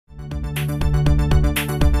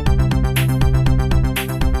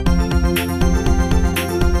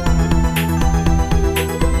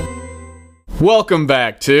Welcome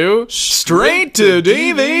back to Straight to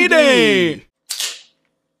DVD.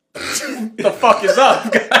 The fuck is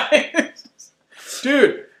up, guys?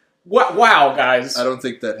 Dude, wow, guys. I don't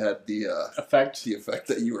think that had the effect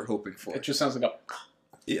that you were hoping for. It just sounds like a...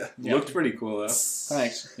 Yeah. Looked pretty cool, though.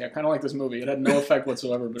 Thanks. Yeah, kind of like this movie. It had no effect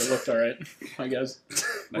whatsoever, but it looked alright, I guess.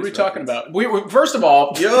 What are we Nice talking reference. about? First of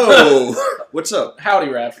all... Yo! What's up?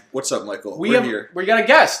 Howdy, Raf. What's up, Michael? We're here. We got a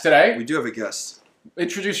guest today. We do have a guest.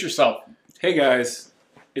 Introduce yourself. Hey guys,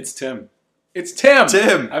 it's Tim. It's Tim.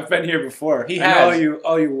 Tim! I've been here before. He And has.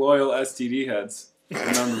 all you loyal STD heads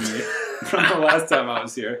remember me from the last time I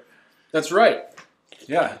was here. That's right.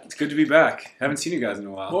 Yeah, it's good to be back. Haven't seen you guys in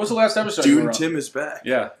a while. What was the last episode you were Dune on? Tim is back.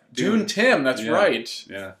 Yeah, Dune Tim, that's Yeah. right.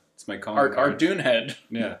 Yeah, it's my calling Our card. Dune head.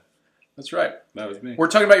 Yeah, That's right. that was me. We're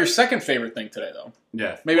talking about your second favorite thing today, though.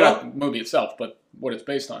 Yeah, Maybe well, not the movie itself, but what it's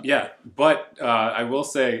based on. Yeah, but I will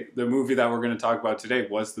say the movie that we're going to talk about today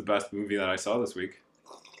was the best movie that I saw this week.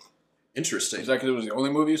 Interesting. Is that because it was the only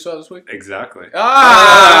movie you saw this week? Exactly. This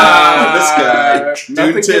guy. Nothing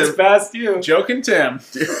Dune Tim. gets past you. Joking Tim.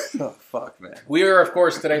 Oh, fuck, man. We are, of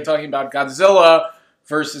course, today talking about Godzilla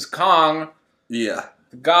versus Kong, Yeah.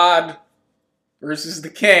 the God versus the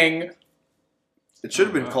King. It should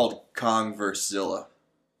have been called Kong vs. Zilla.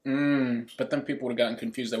 But then people would have gotten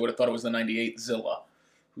confused. They would have thought it was the 98 Zilla,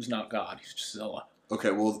 who's not God. He's just Zilla. Okay,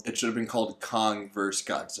 well, it should have been called Kong vs.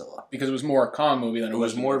 Godzilla. Because it was more a Kong movie than It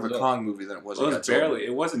was more of a Godzilla. Kong movie than it was a Well, Godzilla.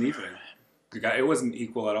 it wasn't even. It wasn't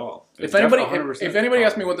equal at all. It If was anybody, definitely if 100% anybody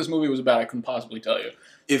asked me Kong. what this movie was about, I couldn't possibly tell you.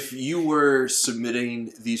 If you were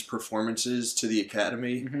submitting these performances to the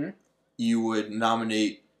Academy, you would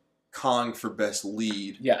nominate Kong for Best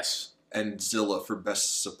Lead Yes, and Zilla for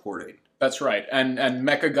Best Supporting. that's right. And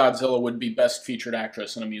Mecha Godzilla would be Best Featured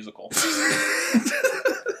Actress in a musical.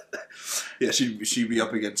 Yeah, she'd be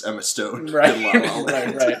up against Emma Stone. Right, in La La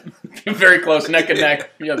Land. right. Very close, neck and neck.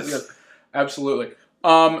 Yes, absolutely.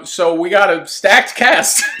 So we got a stacked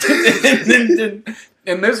cast. in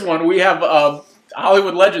this one, we have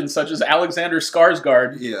Hollywood legends such as Alexander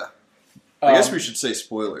Skarsgård. Yeah. I guess we should say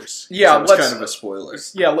spoilers. Yeah, so it's kind of a spoiler.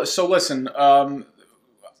 Yeah, so listen,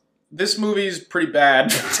 this movie's pretty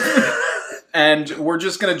bad, and we're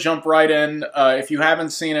just going to jump right in. If you haven't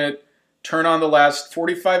seen it, turn on the last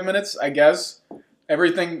 45 minutes, I guess.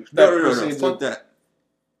 Everything that No, precedes fuck it. that.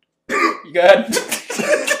 You go ahead.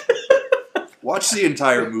 Watch the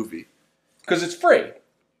entire movie. Because it's free.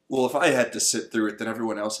 Well, if I had to sit through it, then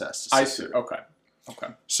everyone else has to sit I see. through it. Okay.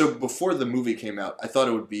 So before the movie came out, I thought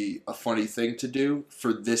it would be a funny thing to do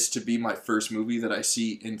for this to be my first movie that I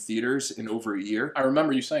see in theaters in over a year. I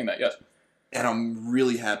remember you saying that, yes. And I'm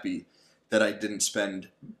really happy that I didn't spend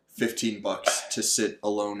 $15 to sit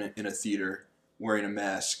alone in a theater wearing a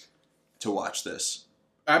mask to watch this.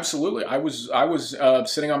 Absolutely. I was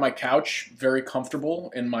sitting on my couch, very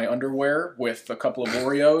comfortable in my underwear with a couple of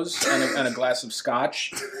Oreos and a glass of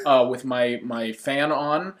scotch with my fan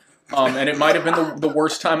on. And it might have been the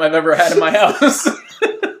worst time I've ever had in my house.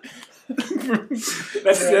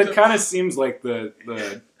 That kind of seems like the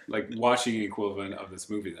like watching equivalent of this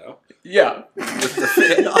movie, though. Yeah. With the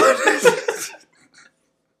fan on.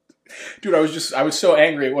 Dude, I was so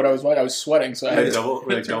angry at what I was watching. I was sweating, so I had to...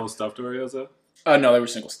 Were they double stuffed Oreos, though? No, they were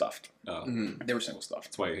single stuffed. Oh, They were single stuffed.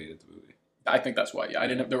 that's why you hated the movie. I think that's why, yeah. I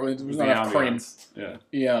didn't. There was The not enough cream. ambiance. Yeah.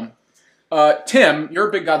 Yeah. Tim, you're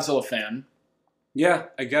a big Godzilla fan. Yeah,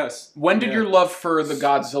 I guess. When did Yeah. your love for the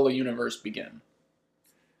Godzilla universe begin?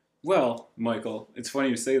 Well, Michael, it's funny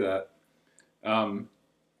you say that. One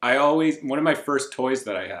of my first toys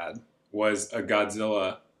that I had was a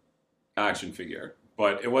Godzilla action figure,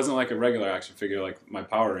 but it wasn't like a regular action figure like my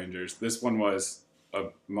Power Rangers. This one was a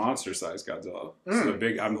monster-sized Godzilla. So the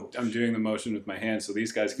big, I'm doing the motion with my hand so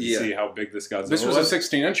these guys can see how big this Godzilla was. This was a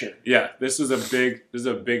 16-incher. Yeah, this was a big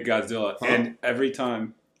Godzilla, and every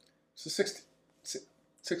time. It's a 16-incher.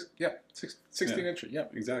 Yeah.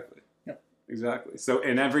 Exactly. Yeah. Exactly. So,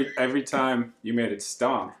 and every time you made it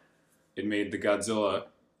stomp, it made the Godzilla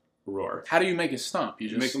roar. How do you make it stomp? You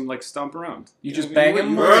You just make him like stomp around. You just bang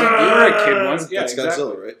him? You were a kid once. Yeah, That's exactly.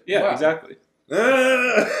 Godzilla, right? Yeah, Wow. exactly.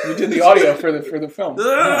 You did the audio for the film.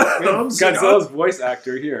 Godzilla's voice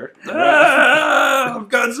actor here. I'm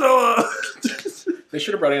Godzilla. They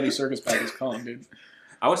should have brought Andy Serkis back as Kong, dude.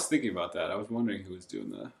 I was thinking about that. I was wondering who was doing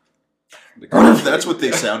the That's what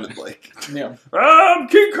they sounded like. Yeah, I'm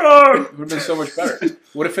King Kong. it would have been so much better.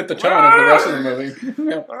 Would have fit the tone of the rest of the movie.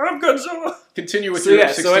 Yeah. I'm Godzilla. Continue with So your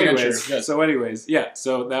yeah. 16-incher. Yes.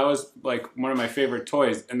 So that was like one of my favorite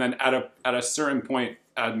toys. And then at a certain point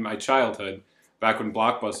in my childhood, back when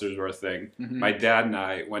Blockbusters were a thing, my dad and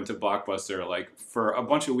I went to Blockbuster like for a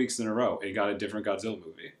bunch of weeks in a row and got a different Godzilla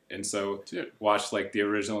movie. And so watched like the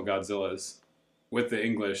original Godzillas with the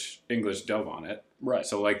English dub on it. Right.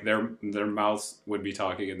 So like their mouths would be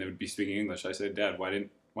talking and they would be speaking English. I said, Dad, why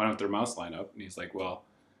don't their mouths line up? And he's like, well,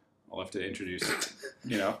 I'll have to introduce,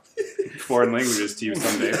 foreign languages to you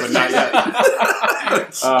someday, but not yet.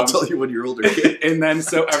 I'll tell you when you're older, kid. And then,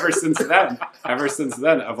 so ever since then,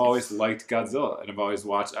 I've always liked Godzilla, and I've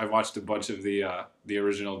watched a bunch of the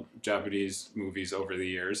original Japanese movies over the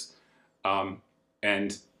years,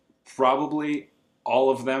 and probably all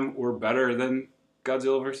of them were better than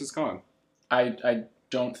Godzilla versus Kong. I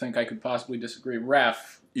don't think I could possibly disagree.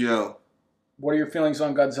 Raf, Yo, what are your feelings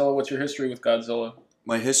on Godzilla? What's your history with Godzilla?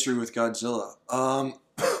 my history with Godzilla. I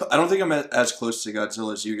don't think I'm as close to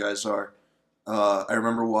Godzilla as you guys are. I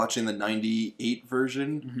remember watching the 98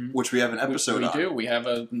 version, which we have an episode on. We do. We have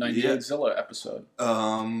a 98 Zilla episode.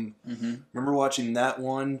 Remember watching that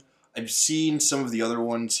one. I've seen some of the other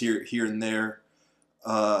ones here and there.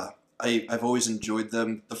 I've always enjoyed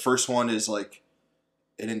them. The first one is like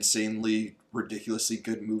an insanely, ridiculously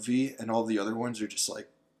good movie, and all the other ones are just like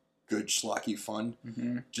good, schlocky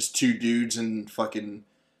fun. Just two dudes in fucking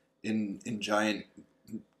in giant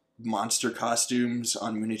monster costumes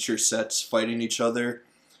on miniature sets fighting each other.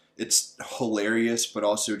 It's hilarious, but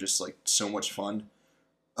also just like so much fun.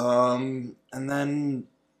 And then,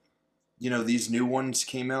 these new ones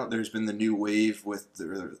came out. There's been the new wave with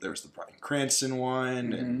there was the Bryan Cranston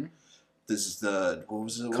one, and this is what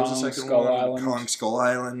was the second Skull one? Island. Kong Skull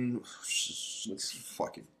Island. It's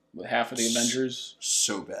fucking With half of the Avengers.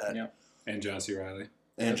 so bad. Yeah. And John C. Reilly.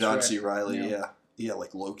 And John C. Reilly, yeah,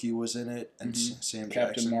 like Loki was in it, and Sam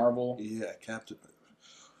Captain Jackson. Marvel. Yeah, Captain.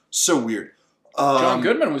 So weird. John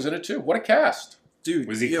Goodman was in it too. What a cast, dude.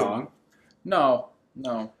 Was he Kong? No.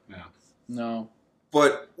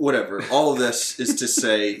 But whatever. All of this is to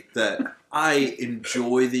say that I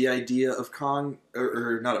enjoy the idea of Kong,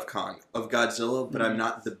 or not of Kong, of Godzilla, but I'm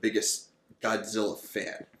not the biggest Godzilla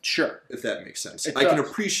fan. Sure. If that makes sense. It I can does.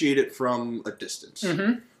 appreciate it from a distance.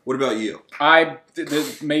 What about you?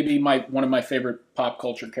 Maybe one of my favorite pop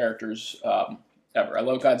culture characters ever. I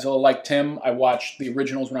love Godzilla. Like Tim, I watched the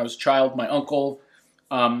originals when I was a child. My uncle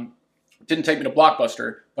didn't take me to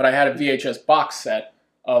Blockbuster, but I had a VHS box set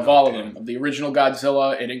of all of them. Of the original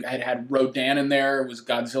Godzilla. It had Rodan in there. It was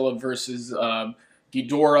Godzilla versus Ghidorah,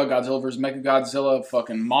 Godzilla versus Mechagodzilla,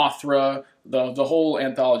 fucking Mothra, the whole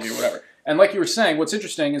anthology or whatever. And like you were saying, what's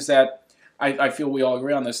interesting is that I feel we all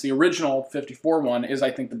agree on this. The original 54 one is, I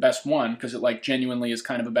think, the best one because it like genuinely is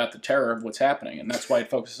kind of about the terror of what's happening, and that's why it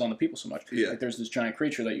focuses on the people so much. Yeah. Like there's this giant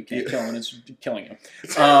creature that you can't kill, and it's killing you.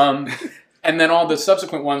 And then all the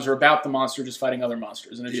subsequent ones are about the monster just fighting other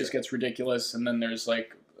monsters, and it just gets ridiculous. And then there's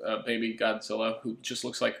like baby Godzilla who just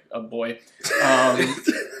looks like a boy.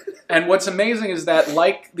 And what's amazing is that,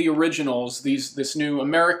 like the originals, this new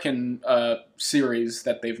American series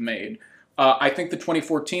that they've made. I think the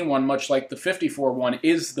 2014 one, much like the 54 one,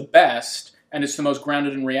 is the best, and it's the most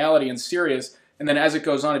grounded in reality and serious. And then as it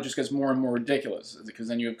goes on, it just gets more and more ridiculous. Because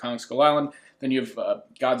then you have Kong Skull Island, then you have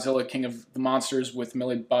Godzilla, King of the Monsters with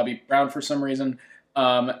Millie Bobby Brown for some reason,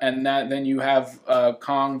 and then you have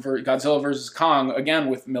Godzilla versus Kong, again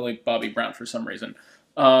with Millie Bobby Brown for some reason.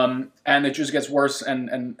 And it just gets worse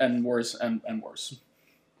and worse and worse.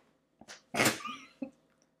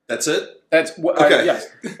 That's it? That's okay. Yes.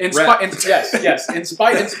 In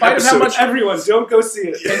spite of how much everyone don't go see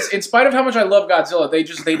it. In spite of how much I love Godzilla,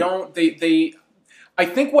 they I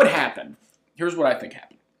think what happened. Here's what I think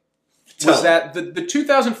happened. Was that the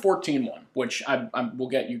 2014 one, which I will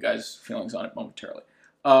get you guys' feelings on it momentarily.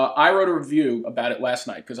 I wrote a review about it last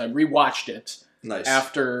night because I rewatched it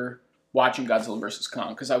after watching Godzilla vs.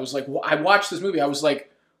 Kong because I was like, I watched this movie. I was like,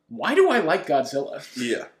 why do I like Godzilla?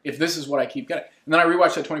 Yeah. If this is what I keep getting. And then I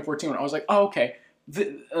rewatched that 2014 one. I was like, oh, okay.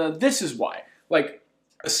 This is why. Like,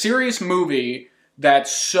 a serious movie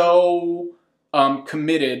that's so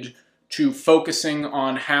committed to focusing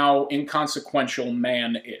on how inconsequential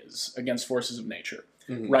man is against forces of nature.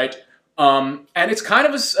 Right? And it's kind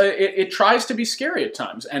of it tries to be scary at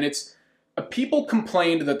times. And it's people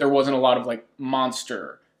complained that there wasn't a lot of like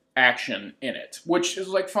monster action in it, which is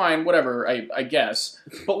like fine, whatever, I guess.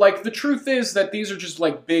 But like the truth is that these are just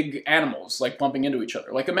like big animals like bumping into each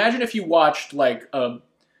other. Like imagine if you watched like an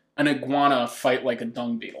iguana fight like a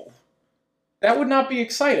dung beetle. That would not be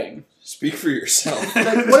exciting. Speak for yourself.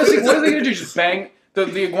 Like, what is he gonna do? Just bang? The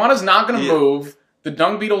iguana's not gonna move. The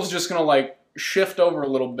dung beetle's just gonna like shift over a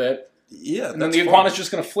little bit. Yeah, and then the iguana's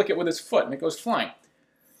just gonna flick it with its foot and it goes flying.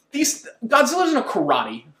 Godzilla's in a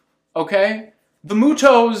karate, okay? The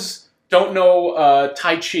Mutos don't know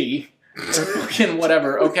Tai Chi or fucking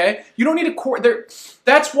whatever. Okay, you don't need a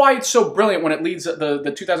That's why it's so brilliant when it leads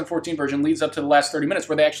the 2014 version leads up to the last 30 minutes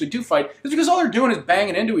where they actually do fight. Is because all they're doing is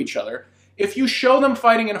banging into each other. If you show them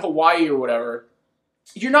fighting in Hawaii or whatever,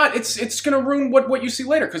 you're not. It's gonna ruin what you see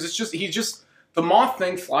later because he's just the moth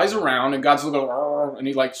thing flies around and Godzilla goes and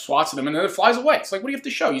he like swats at him and then it flies away. It's like what do you have to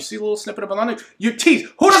show? You see a little snippet of it on it. You tease.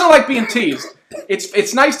 Who doesn't like being teased?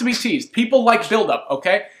 It's nice to be teased. People like build-up,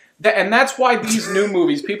 okay? And that's why these new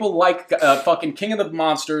movies, people like fucking King of the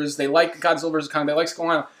Monsters, they like Godzilla vs. Kong, they like Skull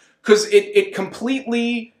Island, because it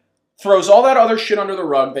completely throws all that other shit under the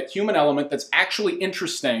rug, that human element that's actually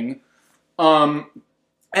interesting, and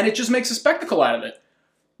it just makes a spectacle out of it.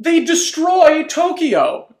 They destroy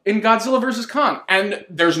Tokyo in Godzilla vs. Kong, and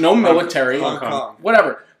there's no military,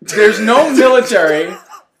 whatever. There's no military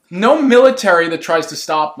that tries to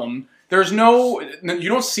stop them. You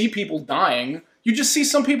don't see people dying. You just see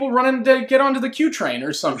some people running to get onto the Q train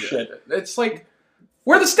or some shit. It's like,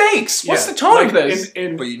 where are the stakes? What's the tone of this?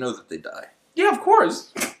 But you know that they die. Yeah, of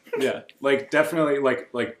course. Yeah, like definitely,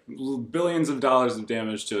 like billions of dollars of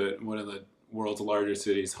damage to one of the world's largest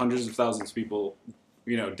cities, hundreds of thousands of people,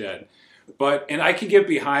 dead. And I can get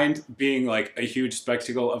behind being like a huge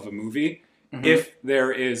spectacle of a movie if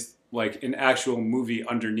there is like an actual movie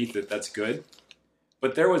underneath it that's good.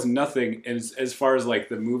 But there was nothing as far as like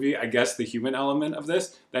the movie, I guess the human element of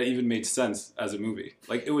this, that even made sense as a movie.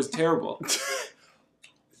 Like it was terrible.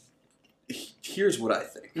 Here's what I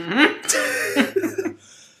think.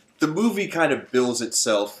 The movie kind of bills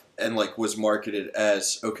itself and like was marketed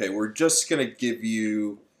as, okay, we're just going to give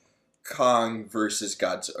you Kong versus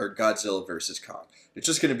Godzilla, or Godzilla versus Kong. It's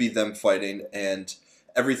just going to be them fighting, and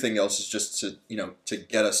everything else is just to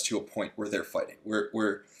get us to a point where they're fighting.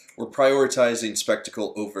 We're prioritizing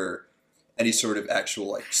spectacle over any sort of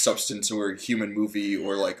actual like substance or human movie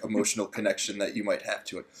or like emotional connection that you might have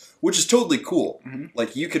to it, which is totally cool.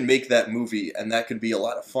 Like you can make that movie and that can be a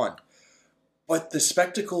lot of fun. But the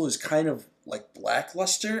spectacle is kind of like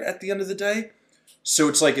lackluster at the end of the day. So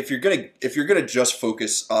it's like if you're gonna just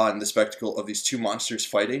focus on the spectacle of these two monsters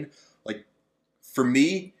fighting, like for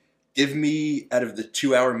me, give me out of the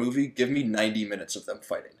 2-hour movie, give me 90 minutes of them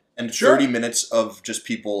fighting. And 30 minutes of just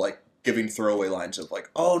people like giving throwaway lines of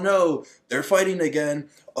like, oh no, they're fighting again.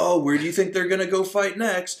 Oh, where do you think they're gonna go fight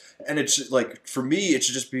next? And it's like for me, it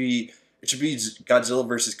should be Godzilla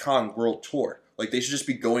versus Kong World Tour. Like they should just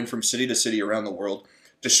be going from city to city around the world,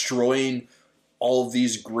 destroying all of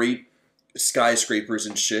these great skyscrapers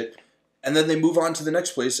and shit, and then they move on to the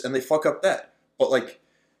next place and they fuck up that. But like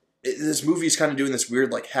this movie is kind of doing this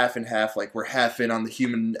weird like half and half. Like we're half in on the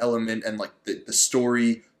human element and like the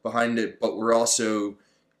story behind it, but we're also,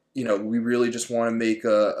 we really just want to make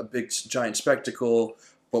a big giant spectacle,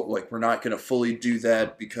 but like we're not going to fully do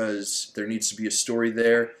that because there needs to be a story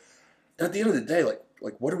there. And at the end of the day, like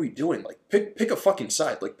what are we doing? Like pick a fucking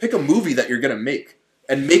side. Like pick a movie that you're going to make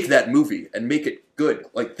and make that movie and make it good.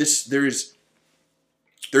 Like there's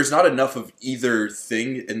not enough of either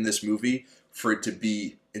thing in this movie for it to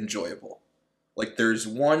be enjoyable. Like there's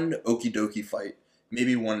one okie dokie fight,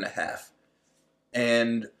 maybe 1.5.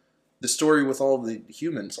 And the story with all the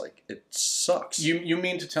humans, like, it sucks. You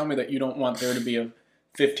mean to tell me that you don't want there to be a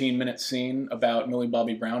 15-minute scene about Millie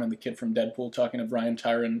Bobby Brown and the kid from Deadpool talking to Brian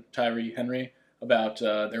Tyree Henry about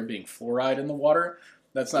there being fluoride in the water?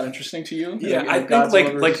 That's not interesting to you? Yeah, I think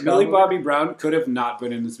like Millie Bobby Brown could have not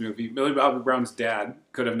been in this movie. Millie Bobby Brown's dad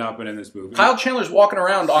could have not been in this movie. Kyle Chandler's walking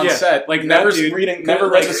around on set, like never read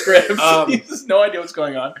the script. He has no idea what's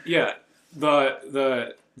going on. Yeah,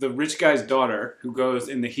 the rich guy's daughter who goes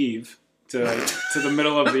in the heave to the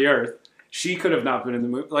middle of the earth, she could have not been in the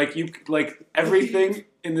movie. Like everything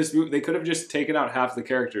in this movie, they could have just taken out half the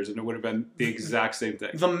characters and it would have been the exact same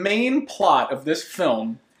thing. The main plot of this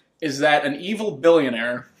film is that an evil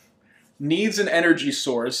billionaire needs an energy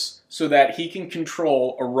source so that he can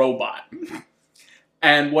control a robot.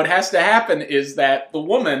 And what has to happen is that the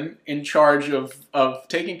woman in charge of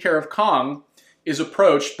taking care of Kong is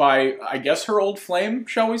approached by, I guess, her old flame,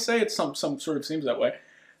 shall we say? It's some sort of seems that way.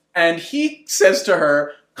 And he says to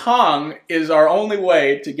her, Kong is our only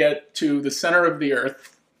way to get to the center of the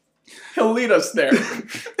earth. He'll lead us there.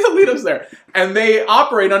 He'll lead us there. And they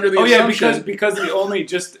operate under the assumption... because the only,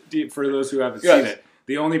 for those who haven't seen it,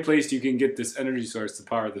 the only place you can get this energy source to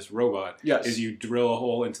power this robot is you drill a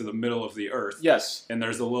hole into the middle of the earth. Yes. And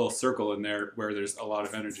there's a little circle in there where there's a lot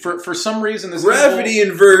of energy. For some reason... this gravity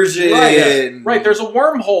inversion! Right, there's a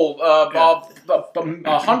wormhole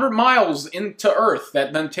 100 miles into Earth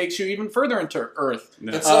that then takes you even further into Earth.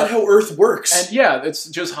 No. That's not how Earth works. And it's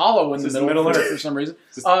just hollow in the middle of Earth for some reason.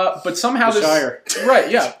 But somehow the Shire.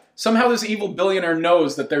 Right, yeah. somehow this evil billionaire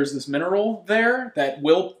knows that there's this mineral there that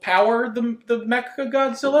will power the Mecha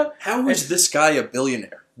Godzilla. How is this guy a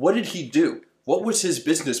billionaire? What did he do? What was his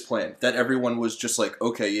business plan that everyone was just like,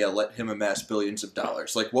 okay, yeah, let him amass billions of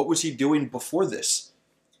dollars? Like, what was he doing before this?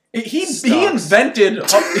 He invented...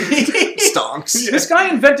 Stonks. This guy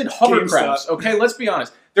invented hovercrafts, okay? Let's be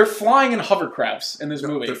honest. They're flying in hovercrafts in this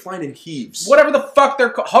movie. They're flying in heaves. Whatever the fuck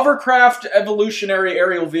they're called. Hovercraft evolutionary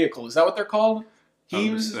aerial vehicle. Is that what they're called?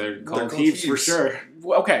 Heaves? They're called heaves for sure.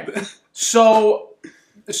 Okay. So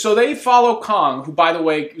they follow Kong, who, by the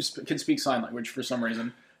way, can speak sign language for some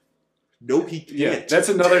reason. No, he can't. Yeah, that's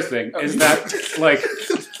another thing. Is that, like...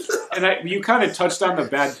 And you kind of touched on the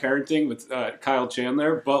bad parenting with Kyle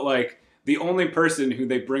Chandler, but, like, the only person who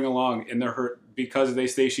they bring along in their because they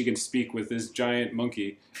say she can speak with this giant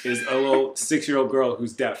monkey is a little 6-year-old girl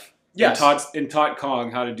who's deaf. Yes. And taught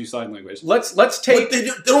Kong how to do sign language. Let's take... But they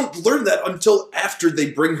don't learn that until after they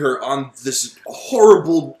bring her on this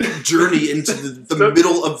horrible journey into the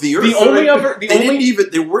middle of the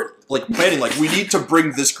earth. They weren't like planning, like, we need to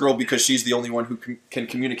bring this girl because she's the only one who can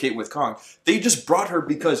communicate with Kong. They just brought her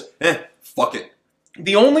because, fuck it.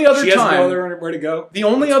 The only other she time... She has no other where to go. The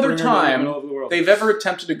only other time they've ever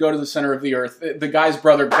attempted to go to the center of the earth, the guy's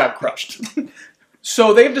brother got crushed.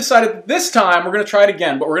 So they've decided this time we're going to try it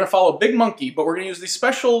again, but we're going to follow a big monkey, but we're going to use these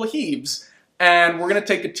special heaves, and we're going to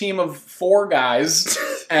take a team of 4 guys,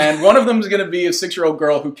 and one of them is going to be a 6-year-old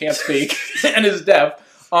girl who can't speak and is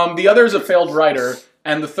deaf. The other is a failed writer,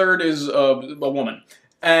 and the third is a woman.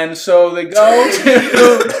 And so they go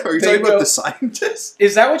to... Are you talking about the scientist?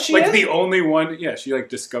 Is that what she is? Like, the only one... Yeah, she, like,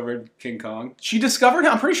 discovered King Kong. She discovered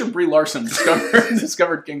him? I'm pretty sure Brie Larson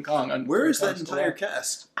discovered King Kong. Where is that entire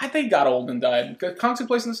cast? I think got old and died. Kong took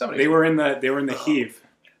place in the 70s. They were in the heave.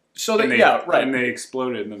 So they right. And they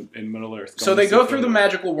exploded in Middle Earth. So they go through the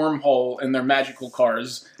magical wormhole in their magical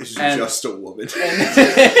cars. She's just a woman.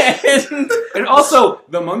 And also,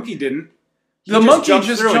 the monkey didn't. The monkey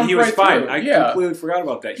just jumped and he was right fine. through. I completely forgot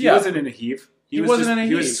about that. He wasn't in a heave. He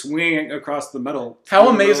was swinging across the metal. How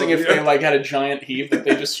amazing if they like had a giant heave that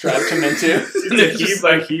they just strapped him into.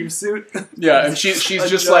 a heave suit. Yeah, and she's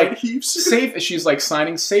just like safe. She's like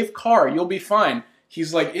signing safe car. You'll be fine.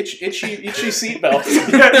 He's like itchy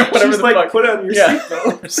seatbelt. Whatever the fuck. Put on your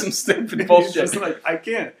seatbelt. Some stupid bullshit. Just like, I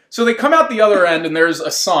can't. So they come out the other end, and there's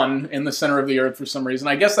a sun in the center of the Earth for some reason.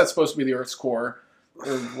 I guess that's supposed to be the Earth's core.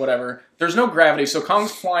 Or whatever. There's no gravity, so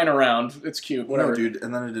Kong's flying around. It's cute, whatever. No, dude,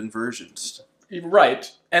 and then it inversions.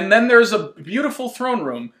 Right. And then there's a beautiful throne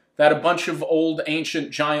room that a bunch of old, ancient,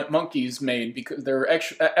 giant monkeys made because they're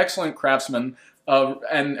excellent craftsmen.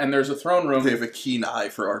 And there's a throne room. They have a keen eye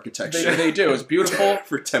for architecture. They do. It's beautiful.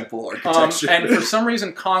 For temple architecture. And for some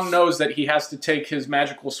reason, Kong knows that he has to take his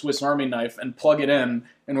magical Swiss Army knife and plug it in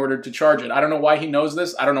order to charge it. I don't know why he knows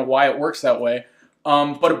this. I don't know why it works that way.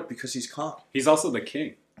 But because he's Kong. He's also the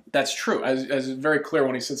king. That's true, as very clear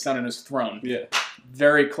when he sits down in his throne. Yeah.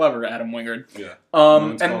 Very clever, Adam Wingard. Yeah.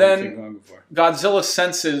 And then Godzilla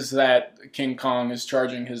senses that King Kong is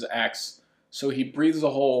charging his axe, so he breathes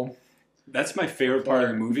a hole. That's my favorite part of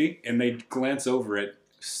the movie, and they glance over it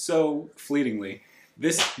so fleetingly.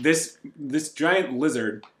 This giant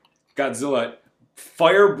lizard, Godzilla,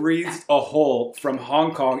 fire breathes a hole from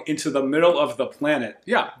Hong Kong into the middle of the planet.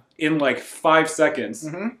 Yeah. In like 5 seconds.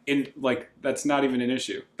 Mm-hmm. That's not even an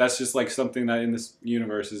issue. That's just like something that in this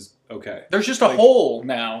universe is okay. There's just a hole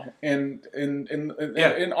now in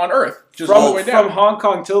on Earth, just all the way down from Hong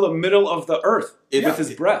Kong till the middle of the Earth with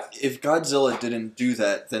his breath. If Godzilla didn't do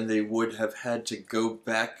that, then they would have had to go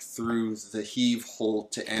back through the heave hole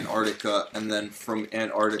to Antarctica, and then from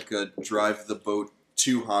Antarctica drive the boat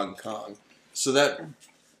to Hong Kong. So that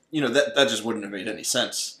that just wouldn't have made any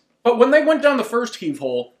sense. But when they went down the first heave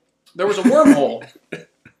hole, there was a wormhole,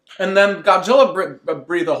 and then Godzilla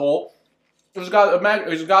breathed a hole. It was a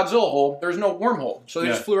Godzilla hole. There's no wormhole, so they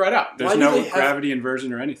just flew right out. There's no gravity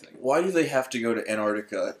inversion or anything. Why do they have to go to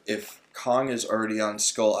Antarctica if Kong is already on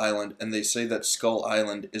Skull Island, and they say that Skull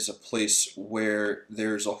Island is a place where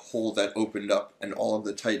there's a hole that opened up, and all of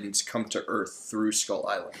the Titans come to Earth through Skull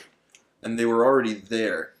Island, and they were already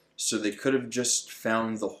there, so they could have just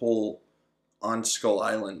found the hole on Skull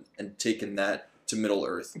Island and taken that to Middle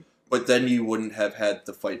Earth. But then you wouldn't have had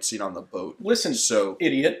the fight scene on the boat. Listen, so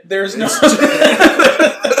idiot. There's no... You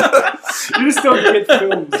just don't get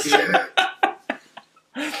films, dude.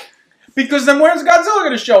 Because then where's Godzilla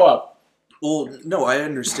going to show up? Well, no, I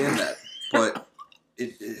understand that. But,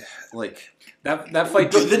 That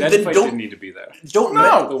fight didn't need to be there.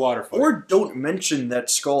 The water fight. Or don't mention that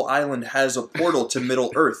Skull Island has a portal to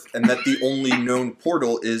Middle Earth, and that the only known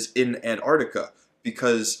portal is in Antarctica.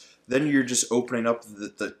 Because then you're just opening up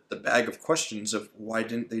the bag of questions of why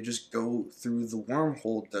didn't they just go through the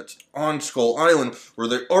wormhole that's on Skull Island where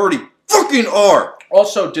they already fucking are?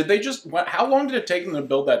 Also, did they just... How long did it take them to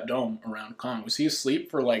build that dome around Kong? Was he asleep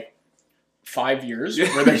for, like, 5 years?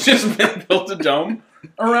 Where they just built a dome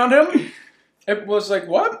around him? It was like,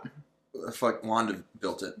 what? Fuck, Wanda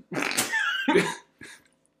built it.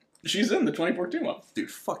 She's in the 2014 one.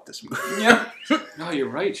 Dude, fuck this movie. Yeah. No, you're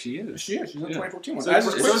right. She is. She's in the 2014 one. So As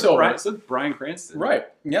is Quicksilver. so Bryan Cranston. Right.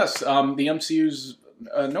 Yes. The MCU's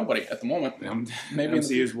nobody at the moment. Maybe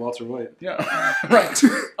MCU's Walter White. Yeah. Right.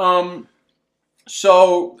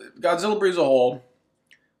 So Godzilla breathes a hole,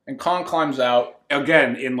 and Kong climbs out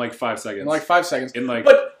Again, in like 5 seconds. in like 5 seconds.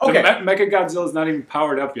 But okay, Mecha Godzilla's not even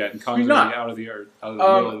powered up yet, and Kong's He's not. already out of the earth, out of the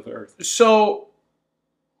middle of the earth. so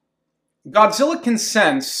Godzilla can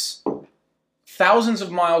sense thousands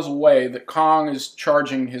of miles away that Kong is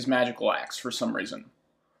charging his magical axe for some reason.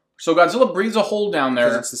 So Godzilla breathes a hole down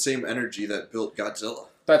Because there. it's the same energy that built Godzilla.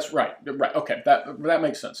 That's right. Right. Okay. That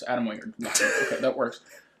makes sense. Adam Wingard. Okay, that works.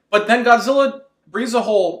 But then Godzilla breathes a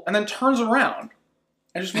hole and then turns around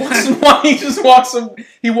and just walks.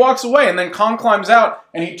 He walks away, and then Kong climbs out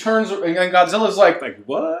and he turns, and then Godzilla's like,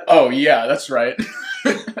 What? "Oh yeah, that's right.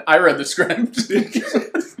 I read the script."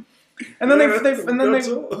 And then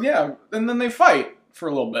they fight for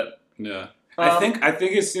a little bit. Yeah. I think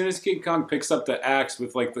as soon as King Kong picks up the axe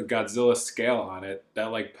with like the Godzilla scale on it,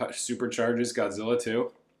 that like supercharges Godzilla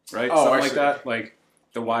too, right? Oh, Something like that. Like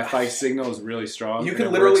the Wi-Fi signal is really strong. You and can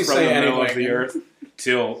it literally works from say the middle anything. of the earth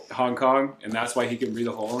till Hong Kong, and that's why he can breathe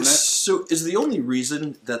a hole in it. So is the only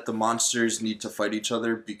reason that the monsters need to fight each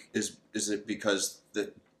other is it because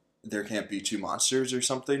that there can't be two monsters or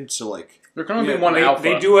something? So like There can only be one alpha.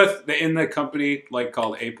 They do in the company like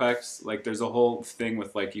called Apex. Like there's a whole thing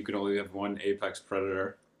with like you can only have one Apex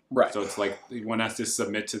predator. Right. So it's like one has to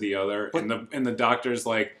submit to the other, and the doctor's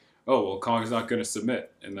like, oh well, Kong's not going to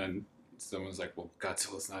submit, and then someone's like, well,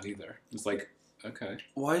 Godzilla's not either. It's like, okay.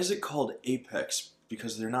 why is it called Apex?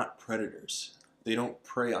 Because they're not predators. They don't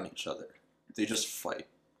prey on each other. They just fight.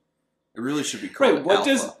 It really should be called Right.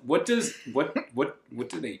 Alpha. What do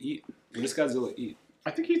they eat? What does Godzilla eat?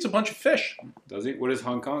 I think he eats a bunch of fish. Does he? What does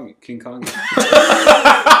King Kong eat? King Kong.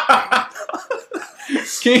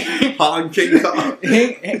 King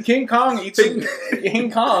Kong eats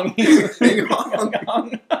King Kong. He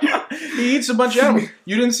eats a bunch of animals.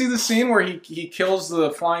 You didn't see the scene where he kills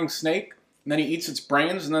the flying snake and then he eats its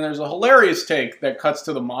brains, and then there's a hilarious take that cuts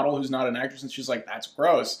to the model who's not an actress, and she's like, "That's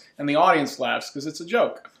gross," and the audience laughs because it's a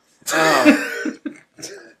joke.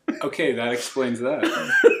 Okay, that explains that.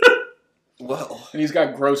 Well, And he's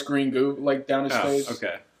got gross green goo like down his face.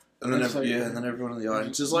 Okay. and then It's like- and then everyone in the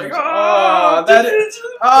audience is like,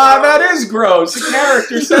 that is gross. The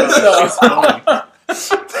character said so.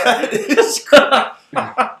 that is great.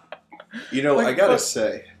 You know, Like, I gotta but-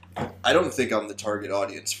 say, I don't think I'm the target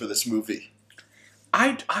audience for this movie.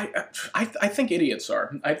 I think idiots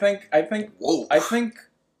are. I think Whoa.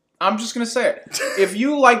 I'm just gonna say it. If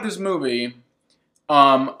you like this movie,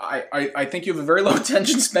 I think you have a very low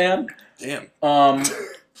attention span. Damn.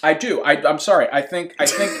 I do. I'm sorry. I think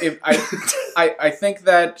that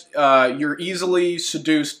you're easily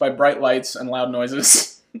seduced by bright lights and loud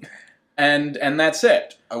noises, and that's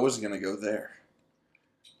it. I wasn't gonna go there.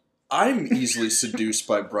 I'm easily seduced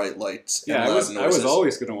by bright lights. Yeah, and I loud was noises.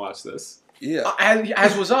 always going to watch this. Yeah.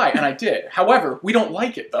 As was I, and I did. However, we don't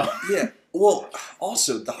like it though. Yeah. Well,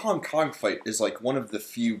 also the Hong Kong fight is like one of the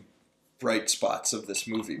few bright spots of this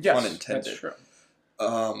movie. Yes, Pun intended. that's true.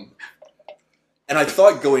 And I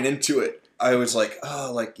thought going into it, I was like,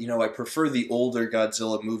 I prefer the older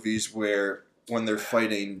Godzilla movies where when they're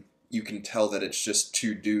fighting, you can tell that it's just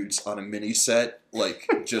two dudes on a mini set, like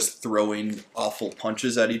just throwing awful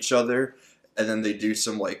punches at each other, and then they do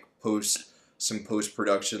some post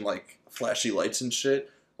production like flashy lights and shit.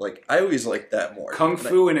 Like I always liked that more. Kung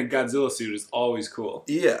Fu in a Godzilla suit is always cool.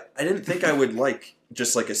 Yeah, I didn't think I would like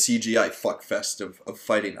just like a CGI fuckfest of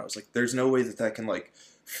fighting. I was like, there's no way that can like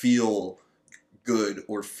feel good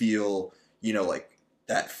or feel, like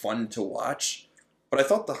that fun to watch. But I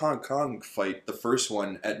thought the Hong Kong fight, the first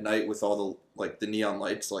one at night with all the neon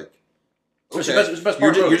lights, like It's okay, the best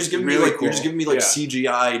part of the you're movie. just giving Really me like cool. you're just giving me like Yeah.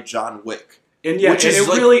 CGI John Wick. And yeah, Which and is it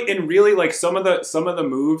like- really like some of the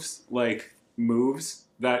moves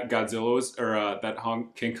that Godzilla was or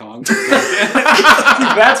King Kong.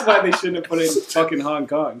 That's why they shouldn't have put it in fucking Hong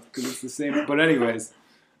Kong because it's the same. But anyways,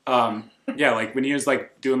 yeah, like when he was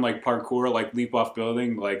like doing like parkour, like leap off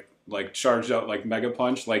building, like charged out like mega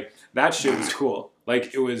punch, like that shit was cool.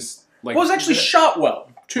 Like it was like Well, it was actually shot well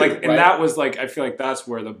 2, like, and right? that was like, I feel like that's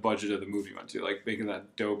where the budget of the movie went to, like making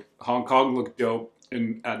that dope. Hong Kong looked dope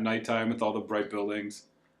at nighttime with all the bright buildings,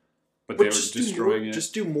 but they were destroying it.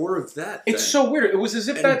 Just do more of that. It's so weird. It was as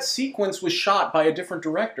if that sequence was shot by a different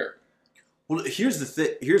director. Well, here's the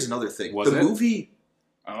thing. Here's another thing. Was the it? movie,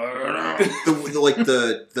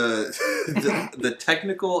 the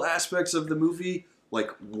technical aspects of the movie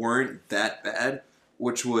like weren't that bad,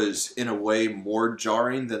 which was in a way more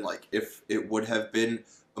jarring than like if it would have been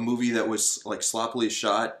a movie that was like sloppily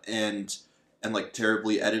shot and like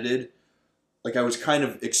terribly edited. Like I was kind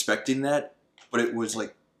of expecting that, but it was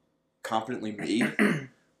like competently made,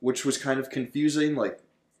 which was kind of confusing. Like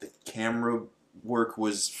the camera work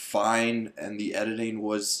was fine and the editing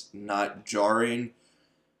was not jarring.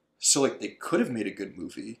 So like they could have made a good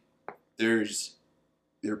movie. There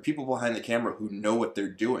are people behind the camera who know what they're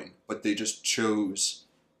doing, but they just chose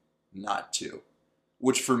not to.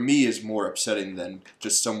 Which for me is more upsetting than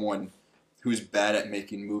just someone who's bad at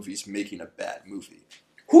making movies making a bad movie.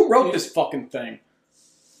 Who wrote this fucking thing?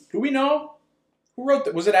 Do we know? Who wrote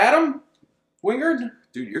that? Was it Adam Wingard?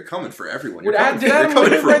 Dude, you're coming for everyone. Did You're Adam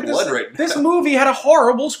coming Wingard for write blood this? right now. This movie had a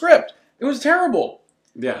horrible script. It was terrible.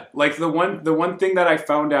 Yeah, like the one thing that I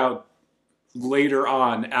found out later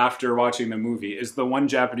on after watching the movie is the one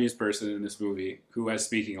Japanese person in this movie who has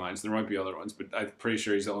speaking lines. There might be other ones, but I'm pretty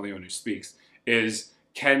sure he's the only one who speaks. Is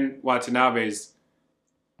Ken Watanabe's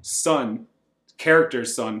son,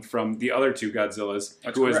 character's son from the other 2 Godzillas,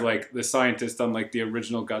 who was like the scientist on like the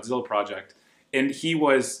original Godzilla project, and he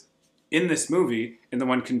was in this movie in the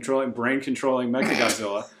one brain controlling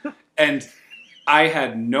Mechagodzilla, and I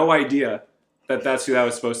had no idea that that's who that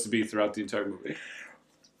was supposed to be throughout the entire movie.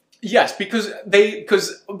 Yes, because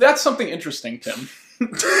that's something interesting, Tim.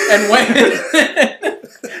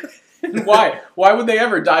 And why would they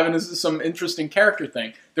ever dive into some interesting character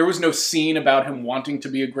thing? There was no scene about him wanting to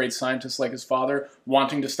be a great scientist like his father,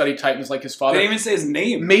 wanting to study Titans like his father. They didn't even say his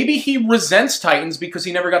name. Maybe he resents Titans because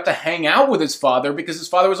he never got to hang out with his father because his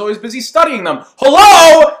father was always busy studying them.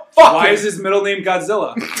 Hello? Fuck. Why is his middle name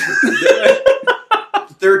Godzilla?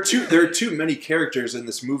 There are too many characters in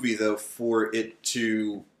this movie though for it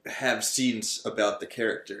to have scenes about the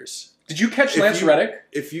characters. Did you catch Lance Reddick?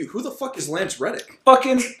 Who the fuck is Lance Reddick?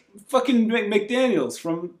 fucking McDaniels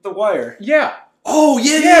from The Wire. Yeah. Oh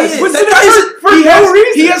yeah, Yes. yeah. Was That it guy's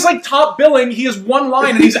ever- he has like top billing. He has one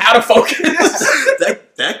line and he's out of focus.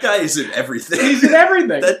 that guy is in everything. He's in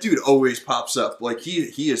everything. That dude always pops up. Like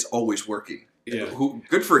he is always working. Yeah.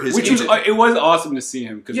 Good for his. Which agent. was awesome to see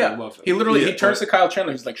him because I love him. He literally he turns to Kyle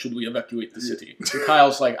Chandler. He's like, "Should we evacuate the city?" And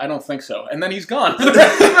Kyle's like, "I don't think so." And then he's gone for the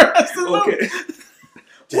rest of the movie.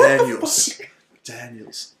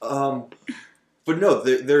 Daniels. But no,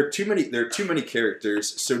 there are too many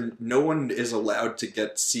characters, so no one is allowed to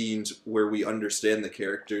get scenes where we understand the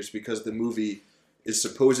characters because the movie is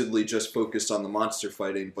supposedly just focused on the monster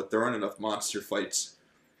fighting, but there aren't enough monster fights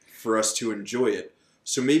for us to enjoy it.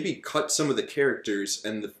 So maybe cut some of the characters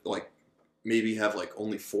and maybe have like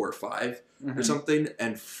only 4 or 5 or something,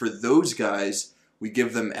 and for those guys we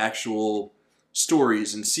give them actual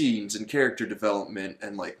stories and scenes and character development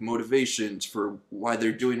and like motivations for why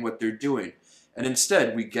they're doing what they're doing. And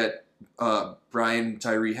instead we get Brian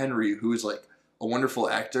Tyree Henry, who is like a wonderful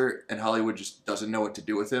actor and Hollywood just doesn't know what to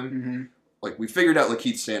do with him. Like we figured out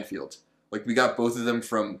Lakeith Stanfield. Like we got both of them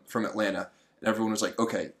from Atlanta. And everyone was like,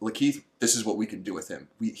 okay, Lakeith, this is what we can do with him.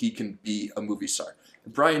 He can be a movie star.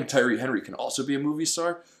 And Brian Tyree Henry can also be a movie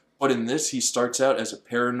star, but in this, he starts out as a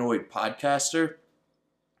paranoid podcaster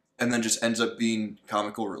and then just ends up being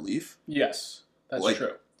comical relief. Yes, that's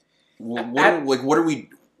true. What are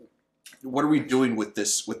we doing with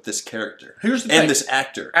this character? Here's the thing. And this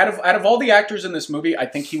actor. Out of all the actors in this movie, I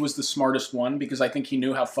think he was the smartest one because I think he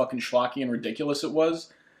knew how fucking schlocky and ridiculous it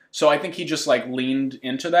was. So I think he just like leaned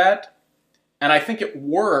into that. And I think it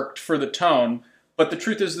worked for the tone, but the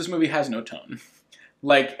truth is this movie has no tone.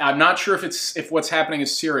 Like, I'm not sure if what's happening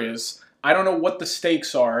is serious. I don't know what the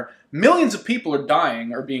stakes are. Millions of people are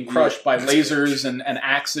dying or being crushed by lasers and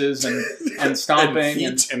axes and stomping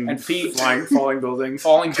and feet. Falling buildings.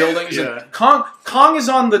 Falling buildings. Yeah. And Kong is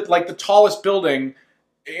on the tallest building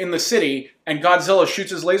in the city, and Godzilla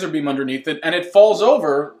shoots his laser beam underneath it, and it falls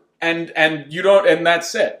over, and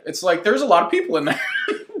that's it. It's like, there's a lot of people in there.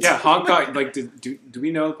 Yeah, Hong Kong. Like, do we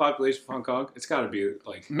know the population of Hong Kong? It's got to be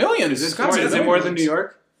like millions. Is it more than New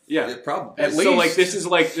York? Yeah, probably. At so least. this is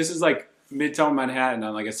like Midtown Manhattan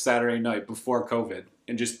on like a Saturday night before COVID,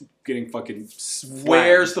 and just getting fucking.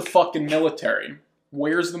 Where's the fucking military?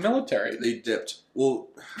 Where's the military? They dipped. Well,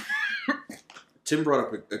 Tim brought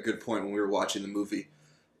up a good point when we were watching the movie.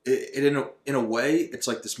 in a way, it's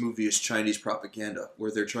like this movie is Chinese propaganda,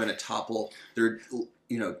 where they're trying to topple. They're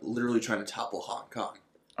literally trying to topple Hong Kong.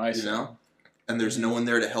 I see. And there's no one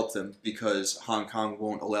there to help them because Hong Kong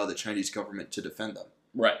won't allow the Chinese government to defend them.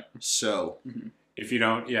 Right. So, if you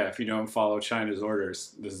don't follow China's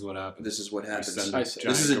orders, this is what happens. This is what happens.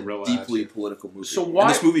 This is a deeply political movie. So why?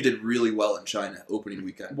 And this movie did really well in China opening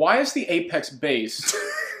weekend. Why is the Apex base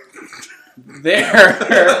there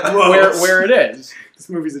where it is? This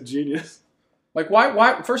movie's a genius. Like,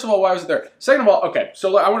 why? First of all, why was it there? Second of all, okay,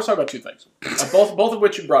 so I want to talk about two things, both of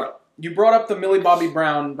which you brought up. You brought up the Millie Bobby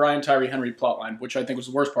Brown, Brian Tyree Henry plotline, which I think was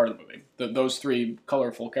the worst part of the movie. Those three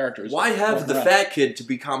colorful characters. Why have the fat kid to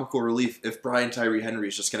be comical relief if Brian Tyree Henry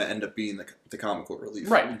is just going to end up being the comical relief?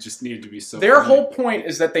 Right. It just needed to be so Their funny. whole point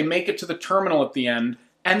is that they make it to the terminal at the end,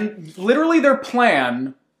 and literally their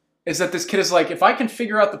plan is that this kid is like, if I can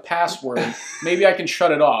figure out the password, maybe I can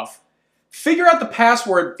shut it off. Figure out the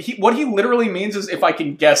password. What he literally means is if I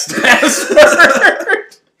can guess the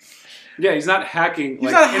password. Yeah, he's not hacking.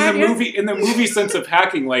 He's not hacking. In the movie sense of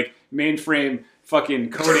hacking, like mainframe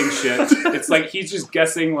fucking coding shit. It's like he's just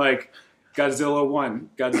guessing like Godzilla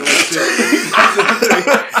 1, Godzilla 2,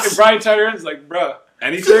 Godzilla 3. And Brian Tyreen's like, bruh,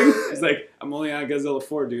 anything? He's like, I'm only on Godzilla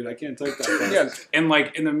 4, dude. I can't type that fast. Yeah. And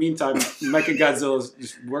like in the meantime, Mecha Godzilla's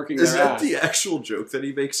just working Is their that ass. the actual joke that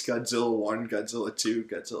he makes? Godzilla 1, Godzilla 2,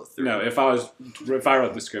 Godzilla 3? No, if I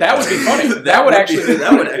wrote the script, That would be funny. That would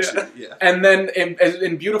actually, yeah. And then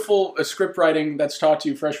in beautiful script writing that's taught to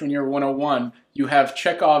you freshman year 101, you have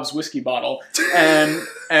Chekhov's whiskey bottle, and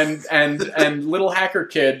little hacker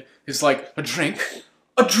kid is like, a drink,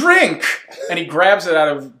 and he grabs it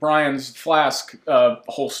out of Brian's flask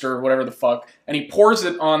holster, whatever the fuck, and he pours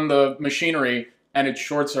it on the machinery, and it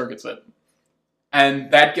short circuits it,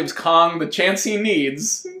 and that gives Kong the chance he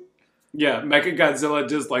needs. Yeah, Mecha Godzilla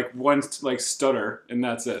does like one like stutter, and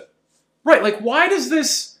that's it. Right, like why does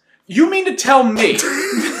this? You mean to tell me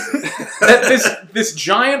that this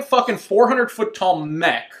giant fucking 400-foot tall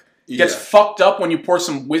mech gets fucked up when you pour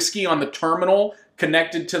some whiskey on the terminal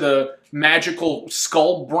connected to the magical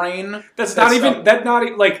skull brain? Like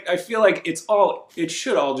I feel like it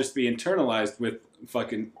should all just be internalized with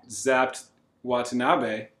fucking zapped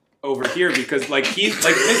Watanabe over here because like he's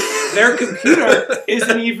like their computer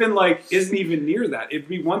isn't even near that. It'd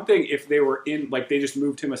be one thing if they were in like they just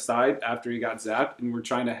moved him aside after he got zapped and were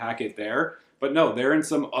trying to hack it there. But no, they're in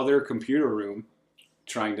some other computer room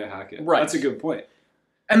trying to hack it. Right. That's a good point.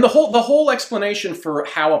 And the whole explanation for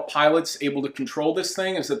how a pilot's able to control this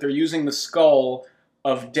thing is that they're using the skull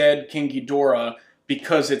of dead King Ghidorah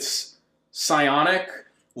because it's psionic.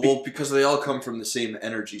 Well, because they all come from the same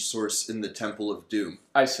energy source in the Temple of Doom.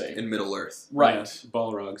 I see. In Middle Earth. Right. Yeah,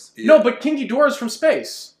 Balrogs. Yeah. No, but King Ghidorah's from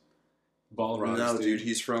space. Balrogs. No, dude,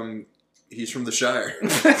 he's from the Shire.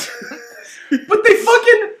 But they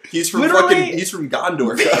fucking He's from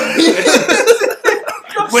Gondor.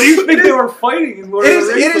 What do you think they were fighting in Lord of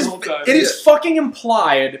the Rings the whole time? It is fucking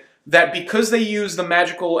implied that because they use the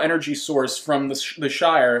magical energy source from the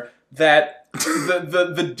Shire, that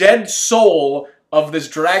the dead soul of this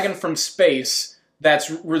dragon from space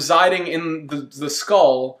that's residing in the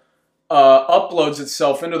skull uploads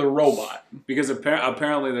itself into the robot. Because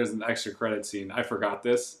apparently there's an extra credit scene. I forgot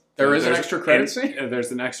this. There's an extra credit scene?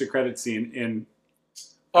 There's an extra credit scene in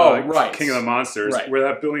right. King of the Monsters, right. where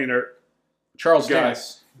that billionaire Charles guy,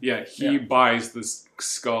 Dance. Yeah, he buys the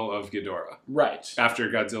skull of Ghidorah. Right. After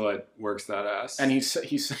Godzilla works that ass. And he sells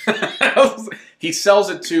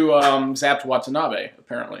it to Zapped Watanabe,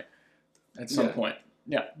 apparently, at some point.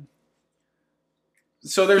 Yeah.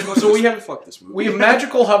 So we have fuck this movie. We have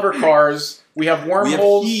magical hover cars. We have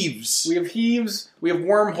wormholes. We have heaves. We have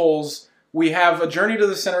wormholes. We have a Journey to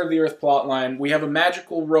the Center of the Earth plotline. We have a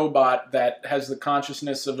magical robot that has the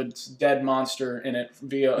consciousness of a dead monster in it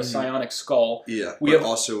via a psionic skull. Yeah, we have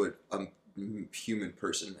also a human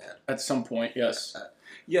person, man. At some point, yes.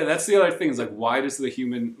 Yeah, that's the other thing. Is like, why does the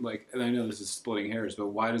human and I know this is splitting hairs, but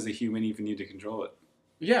why does the human even need to control it?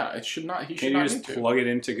 Yeah, it should not. He should Can not you just plug it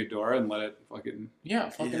into Ghidorah and let it fucking?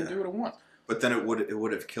 Yeah, do what it wants. But then it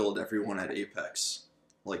would have killed everyone at Apex.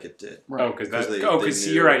 Like it did. Right. Oh, because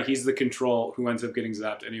you're right. He's the control who ends up getting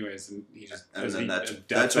zapped anyways, and he just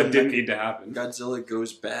that didn't need to happen. Godzilla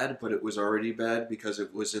goes bad, but it was already bad because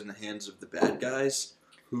it was in the hands of the bad guys,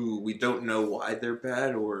 who we don't know why they're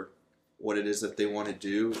bad or what it is that they want to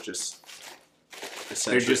do. Just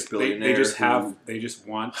essentially they just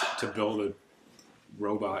want to build a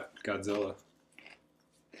robot Godzilla,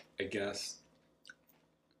 I guess,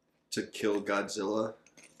 to kill Godzilla.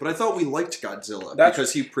 But I thought we liked Godzilla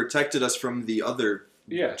because he protected us from the other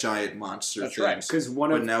giant monster things. Right.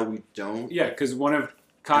 But now we don't. Yeah, because one of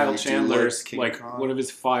Kyle I do Chandler's like King like Kong. one of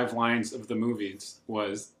his 5 lines of the movies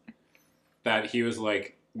was that he was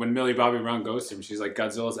like, when Millie Bobby Brown goes to him, she's like,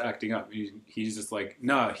 Godzilla's acting up. He's just like,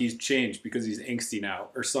 nah, he's changed because he's angsty now,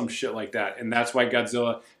 or some shit like that. And that's why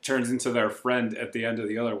Godzilla turns into their friend at the end of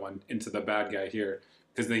the other one, into the bad guy here,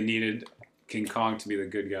 because they needed King Kong to be the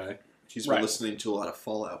good guy. He's been listening to a lot of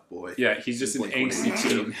Fallout Boy. Yeah, he's just an angsty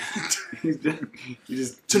teen. he's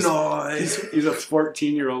just Tonight. He's a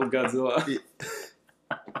 14-year-old Godzilla.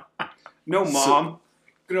 No, Mom.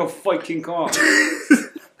 I'm gonna fight King Kong.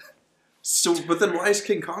 So, but then why is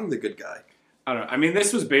King Kong the good guy? I don't know. I mean,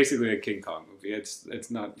 this was basically a King Kong movie.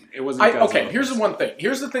 It's not. It wasn't. Okay, here's the one thing.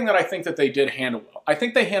 Here's the thing that I think that they did handle well. I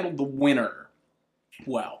think they handled the winter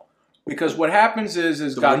well, because what happens is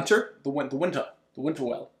The winter? the winter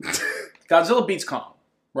well. Godzilla beats Kong,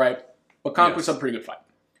 right? But Kong puts up a pretty good fight.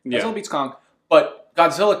 Godzilla beats Kong, but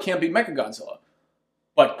Godzilla can't beat Mechagodzilla.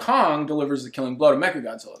 But Kong delivers the killing blow to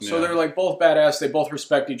Mechagodzilla. So they're like both badass. They both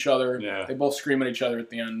respect each other. Yeah. They both scream at each other at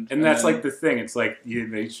the end. And that's like the thing. It's like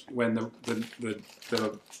when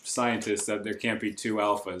the scientists said there can't be 2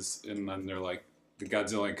 alphas, and then they're like, the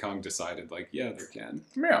Godzilla and Kong decided like, yeah, there can.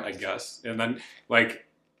 Yeah. I guess. And then like,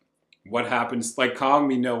 what happens? Like Kong,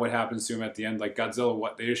 we know what happens to him at the end. Like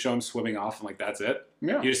Godzilla, they just show him swimming off, and like that's it.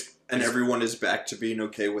 Yeah. And everyone is back to being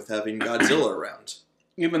okay with having Godzilla around.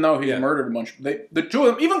 Even though he's murdered a bunch. The 2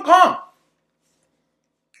 of them, even Kong.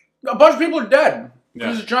 A bunch of people are dead. Yeah.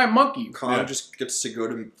 He's a giant monkey. Kong just gets to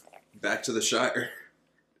go back to the Shire.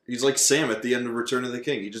 He's like Sam at the end of Return of the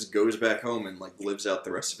King. He just goes back home and like lives out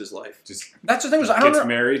the rest of his life. That's the thing. I don't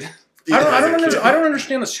married. I don't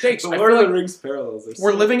understand the stakes. The Lord of the Rings parallels.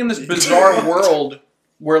 We're living in this bizarre world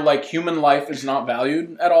where like human life is not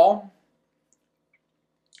valued at all.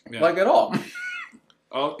 Yeah. Like at all.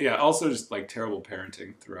 Oh yeah. Also, just like terrible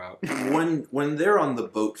parenting throughout. When they're on the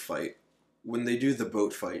boat fight, when they do the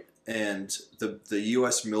boat fight, and the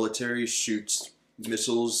U.S. military shoots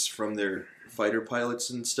missiles from their fighter pilots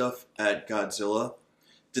and stuff at Godzilla,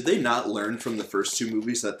 did they not learn from the first 2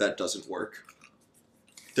 movies that doesn't work?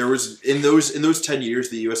 There was in those 10 years,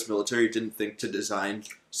 the U.S. military didn't think to design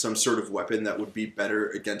some sort of weapon that would be better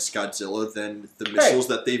against Godzilla than the missiles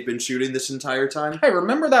that they've been shooting this entire time. Hey,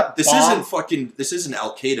 remember that This isn't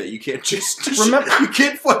Al Qaeda. You can't just remember. You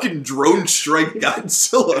can't fucking drone strike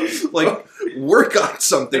Godzilla. Like, work on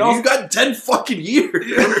something. You've got 10 fucking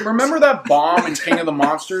years. Remember that bomb in King of the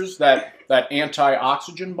Monsters? That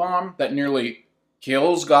anti-oxygen bomb that nearly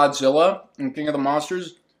kills Godzilla in King of the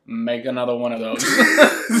Monsters? Make another one of those.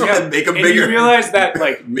 Make them bigger. You realize that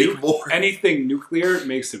like make more. Anything nuclear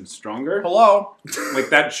makes him stronger. Hello. Like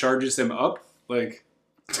that charges him up. Like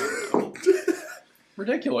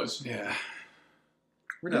ridiculous. Yeah.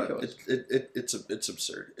 Ridiculous. No, it's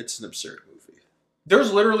absurd. It's an absurd movie.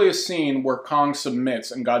 There's literally a scene where Kong submits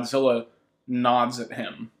and Godzilla nods at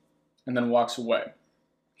him and then walks away.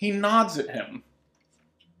 He nods at him.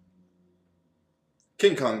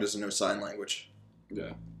 King Kong doesn't know sign language.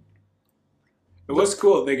 Yeah. It was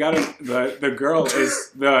cool. They got the girl is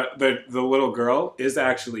the little girl is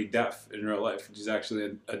actually deaf in real life. She's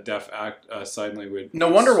actually a deaf sign language. No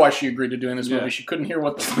wonder why she agreed to doing this movie. She couldn't hear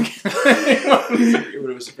what the fuck what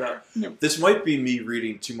it was about. Yeah. This might be me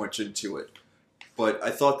reading too much into it, but I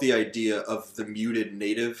thought the idea of the muted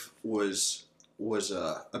native was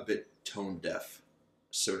a bit tone deaf,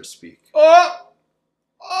 so to speak.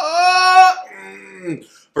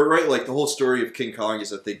 But right, like the whole story of King Kong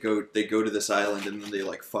is that they go to this island and then they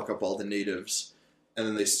like fuck up all the natives, and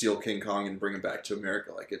then they steal King Kong and bring him back to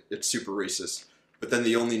America. Like it's super racist. But then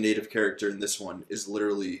the only native character in this one is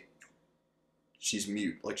literally she's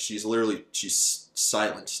mute. Like she's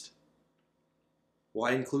silenced.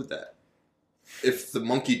 Why include that? If the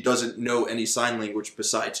monkey doesn't know any sign language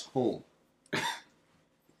besides home.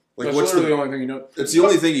 Like that's what's the only thing you know? It's the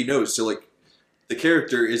only thing he knows. So like the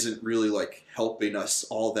character isn't really like helping us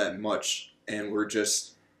all that much, and we're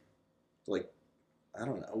just like, I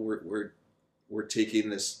don't know, we're taking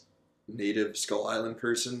this native Skull Island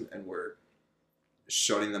person and we're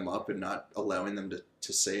shutting them up and not allowing them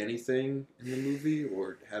to say anything in the movie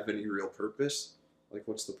or have any real purpose. Like,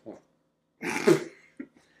 what's the point?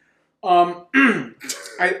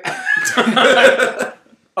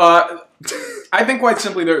 I think quite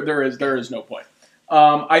simply there is no point.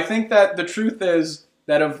 I think that the truth is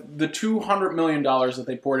that of the $200 million that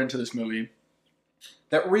they poured into this movie,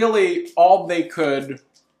 that really all they could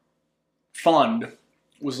fund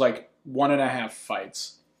was like 1.5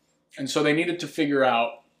 fights. And so they needed to figure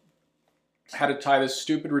out how to tie this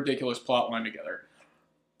stupid, ridiculous plot line together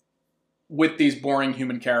with these boring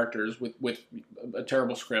human characters, with a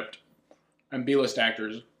terrible script, and B-list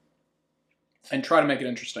actors. and try to make it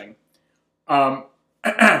interesting. And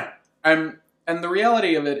the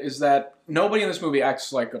reality of it is that nobody in this movie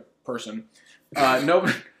acts like a person.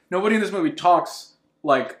 Nobody in this movie talks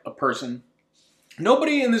like a person.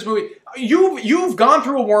 Nobody in this movie... You've gone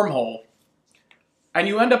through a wormhole, and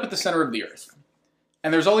you end up at the center of the Earth.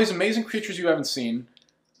 And there's all these amazing creatures you haven't seen.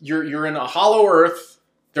 You're in a hollow Earth.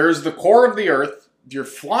 There's the core of the Earth. You're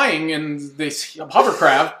flying in this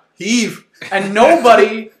hovercraft. Heave! And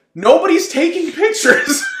nobody's taking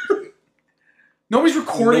pictures. Nobody's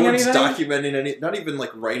recording anything. No one's documenting any... Not even,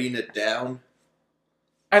 like, writing it down.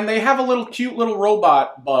 And they have a cute little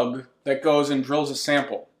robot bug that goes and drills a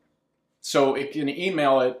sample. So it can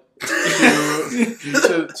email it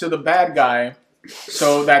to the bad guy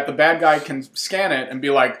so that the bad guy can scan it and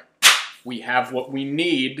be like, we have what we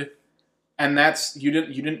need. And that's you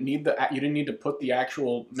didn't need to put the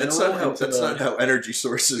actual mineral. That's not how energy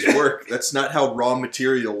sources work. That's not how raw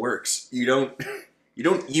material works. You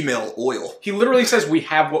don't email oil. He literally says we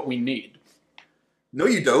have what we need. No,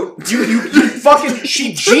 you don't. You fucking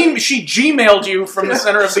she Gmailed you from the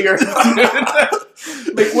center of the Earth.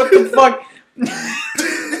 Like what the fuck?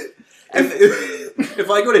 If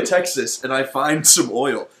I go to Texas and I find some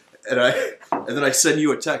oil and then I send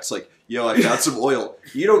you a text like, yo, I got some oil.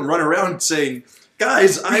 You don't run around saying,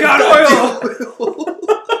 guys, I got oil.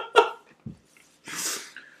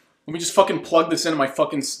 Let me just fucking plug this into my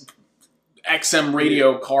fucking XM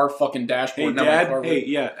radio car fucking dashboard. Hey, Dad. Hey,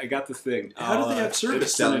 yeah, I got this thing. How do they have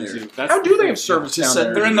service down there? How do they have service down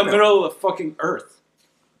there? They're in the middle of fucking Earth.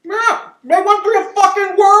 Yeah, they went through a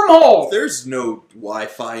fucking wormhole. There's no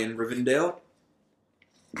Wi-Fi in Rivendell.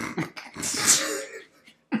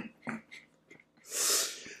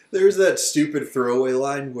 There's that stupid throwaway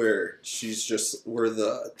line where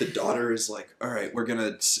the daughter is like, all right,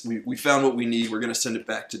 we found what we need. We're going to send it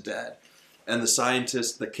back to Dad. And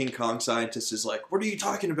the King Kong scientist is like, what are you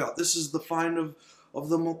talking about? This is the find of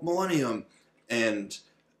the millennium. And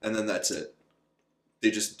then that's it. They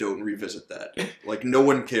just don't revisit that. Like, no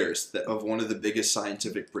one cares of one of the biggest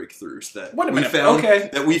scientific breakthroughs that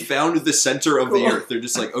we found the center of the Earth. They're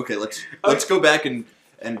just like, okay, let's go back and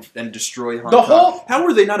destroy Hong Kong. How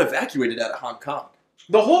were they not evacuated out of Hong Kong?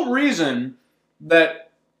 The whole reason that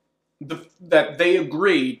they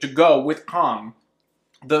agree to go with Kong,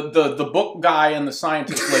 the book guy and the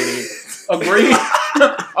scientist lady agree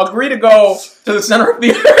to go to the center of the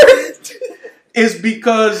Earth is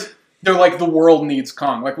because they're like, the world needs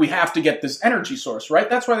Kong. Like, we have to get this energy source, right?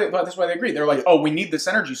 That's why they agree. They're like, oh, we need this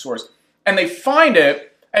energy source. And they find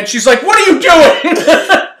it, and she's like, what are you doing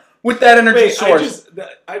with that energy source?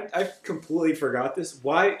 I completely forgot this.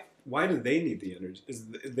 Why do they need the energy?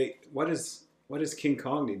 Why does King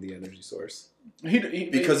Kong need the energy source?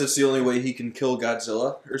 Because it's the only way he can kill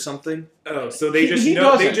Godzilla or something. Oh, so they just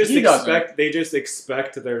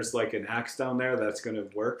expect there's like an axe down there that's going to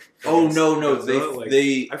work. Oh no,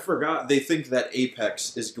 I forgot. They think that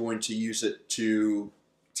Apex is going to use it to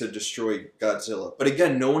destroy Godzilla. But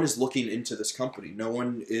again, no one is looking into this company. No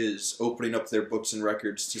one is opening up their books and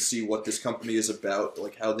records to see what this company is about,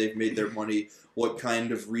 like how they've made their money, what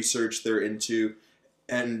kind of research they're into,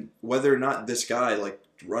 and whether or not this guy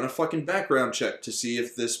run a fucking background check to see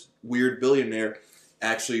if this weird billionaire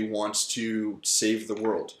actually wants to save the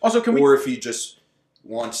world. Also, or if he just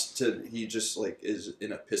wants to, is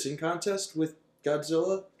in a pissing contest with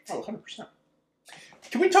Godzilla. Oh, 100%.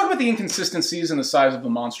 Can we talk about the inconsistencies in the size of the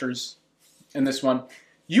monsters in this one?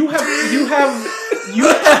 You have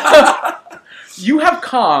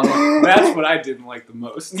Kong. That's what I didn't like the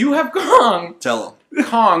most. You have Kong. Tell him.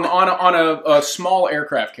 Kong on a small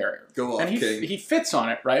aircraft carrier. Go off, and King. He fits on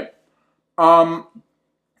it, right? And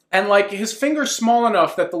like his finger's small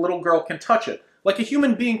enough that the little girl can touch it. Like a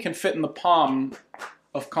human being can fit in the palm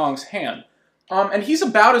of Kong's hand. And he's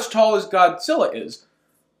about as tall as Godzilla is.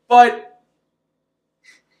 But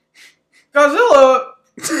Godzilla,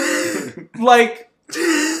 like,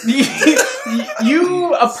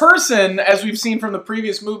 a person, as we've seen from the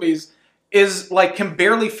previous movies, is like can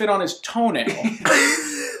barely fit on his toenail.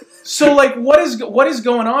 So like, what is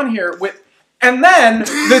going on here with? And then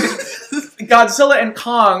Godzilla and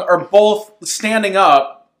Kong are both standing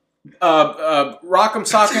up, rock'em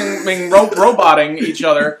sock'em roboting each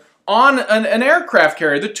other on an aircraft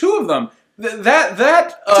carrier. The two of them.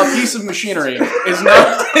 That piece of machinery is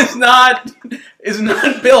not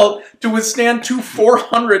built to withstand two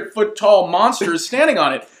 400-foot tall monsters standing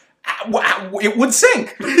on it. It would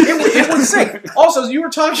sink. It would sink. Also, you were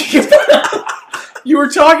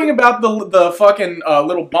talking about the fucking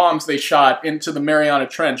little bombs they shot into the Mariana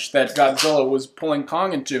Trench that Godzilla was pulling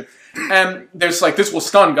Kong into, and there's like, this will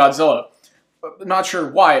stun Godzilla. Not sure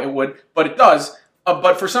why it would, but it does.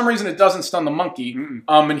 But for some reason, it doesn't stun the monkey.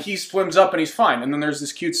 And he swims up and he's fine. And then there's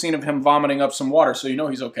this cute scene of him vomiting up some water, so you know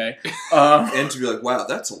he's okay. And to be like, wow,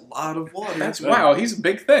 that's a lot of water. Wow, he's a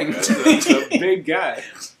big thing. That's a big guy.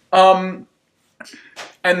 And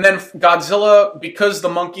then Godzilla, because the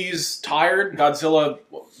monkey's tired, Godzilla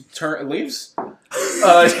leaves.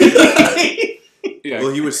 Yeah.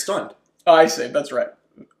 Well, he was stunned. Oh, I see. That's right.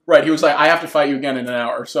 Right, he was like, I have to fight you again in an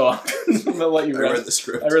hour, so I'm going to let you rest. I read the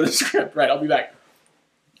script. I read the script. Right, I'll be back.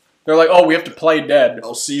 They're like, oh, we have to play dead.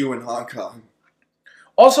 I'll see you in Hong Kong.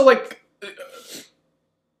 Also, like,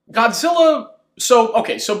 Godzilla... So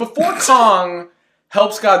before Kong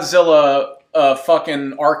helps Godzilla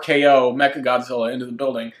fucking RKO Mechagodzilla into the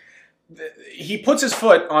building, he puts his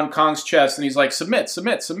foot on Kong's chest and he's like, submit,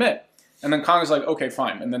 submit, submit. And then Kong is like, okay,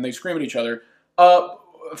 fine. And then they scream at each other.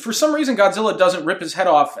 For some reason, Godzilla doesn't rip his head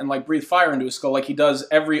off and like breathe fire into his skull like he does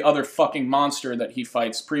every other fucking monster that he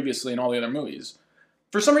fights previously in all the other movies.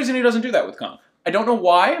 For some reason, he doesn't do that with Kong. I don't know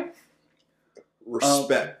why.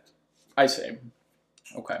 Respect. I say.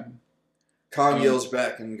 Okay. Kong yells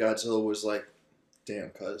back, and Godzilla was like, damn,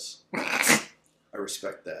 cuz. I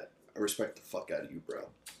respect that. I respect the fuck out of you, bro.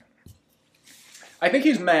 I think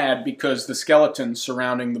he's mad because the skeletons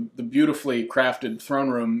surrounding the beautifully crafted throne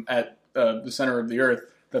room at the center of the earth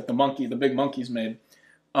that the big monkey's made,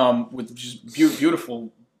 with just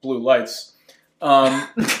beautiful blue lights.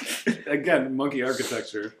 Again, monkey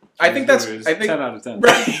architecture. I think 10 out of 10.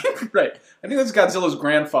 Right. I think that's Godzilla's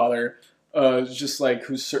grandfather, just like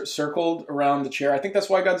who's circled around the chair. I think that's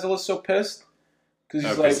why Godzilla's so pissed. Because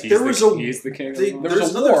he's like, he's the king.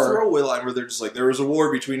 There's another throwaway line where they're just like, there was a war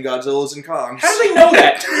between Godzillas and Kongs. How do they know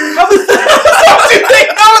that? How do they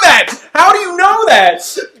know that? How do you know that?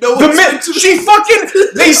 No,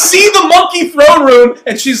 they see the monkey throne room,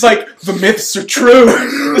 and she's like, the myths are true.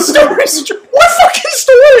 The stories are true. What fucking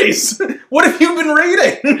stories? What have you been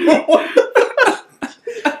reading?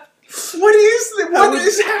 What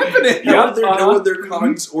is happening? How would there no other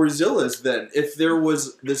Kongs or Zillas then? If there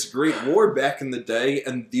was this great war back in the day,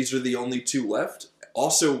 and these are the only two left?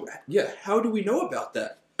 Also, yeah, how do we know about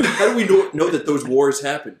that? How do we know that those wars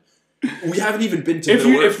happened? We haven't even been to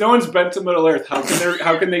Middle Earth. If no one's been to Middle Earth, how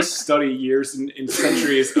can they study years and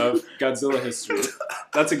centuries of Godzilla history?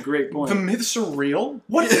 That's a great point. The myths are real?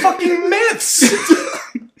 What fucking myths?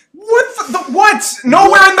 What?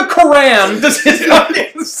 Nowhere in the Quran does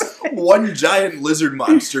it. One giant lizard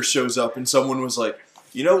monster shows up, and someone was like,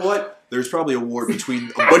 "You know what? There's probably a war between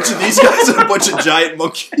a bunch of these guys and a bunch of giant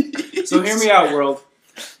monkeys." So hear me out, world.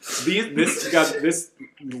 This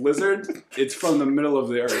lizard, it's from the middle of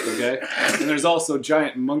the earth, okay? And there's also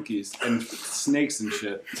giant monkeys and snakes and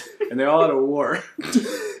shit. And they all had a war.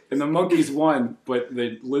 And the monkeys won, but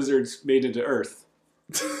the lizards made it to earth.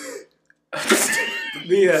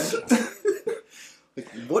 The end.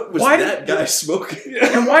 What was that guy smoking?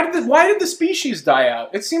 And why did the species die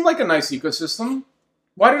out? It seemed like a nice ecosystem.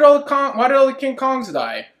 Why did all the King Kongs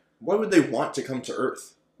die? Why would they want to come to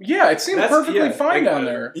Earth? Yeah, it seemed perfectly fine down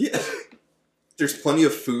there. Yeah. There's plenty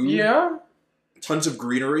of food. Yeah. Tons of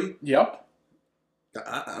greenery. Yep.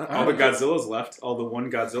 All the Godzillas left. All the one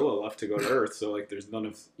Godzilla left to go to Earth. So like, there's none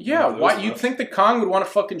of. Yeah. None of Why you'd think that Kong would want to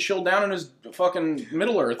fucking chill down in his fucking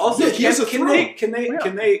Middle Earth? Also, yeah,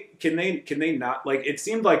 can they not like? It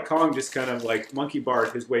seemed like Kong just kind of like monkey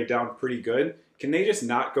barred his way down pretty good. Can they just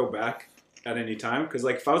not go back at any time? Because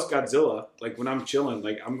like, if I was Godzilla, like when I'm chilling,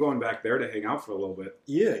 like I'm going back there to hang out for a little bit.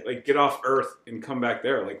 Yeah. Like get off Earth and come back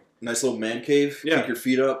there. Like nice little man cave. Yeah. Kick your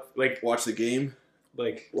feet up. Like watch the game.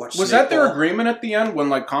 Like was that their agreement at the end when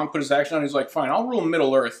like Kong put his action on? He's like, "Fine, I'll rule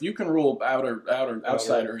Middle Earth. You can rule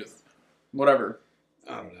outside Earth, whatever."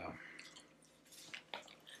 I don't know.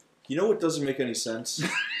 You know what doesn't make any sense?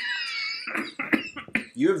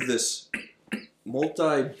 You have this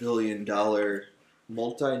multi-billion-dollar,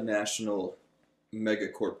 multinational mega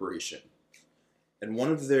corporation, and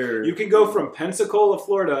one of their You can go from Pensacola,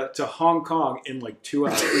 Florida, to Hong Kong in like 2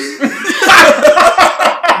 hours.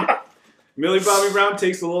 Millie Bobby Brown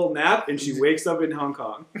takes a little nap and she wakes up in Hong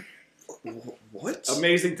Kong. What?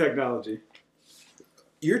 Amazing technology.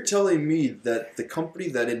 You're telling me that the company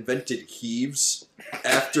that invented Heaves,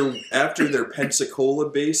 after their Pensacola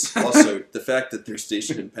base, also the fact that they're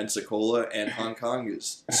stationed in Pensacola and Hong Kong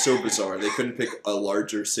is so bizarre. They couldn't pick a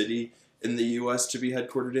larger city in the U.S. to be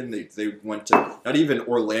headquartered in. They went to not even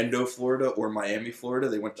Orlando, Florida, or Miami, Florida.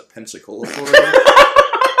 They went to Pensacola, Florida.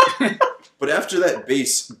 But after that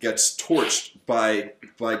base gets torched by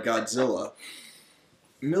Godzilla,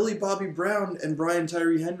 Millie Bobby Brown and Brian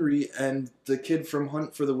Tyree Henry and the kid from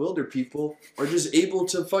Hunt for the Wilder People are just able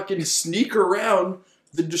to fucking sneak around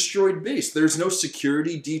the destroyed base. There's no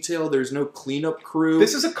security detail. There's no cleanup crew.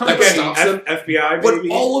 This is a that country. stops them. FBI, But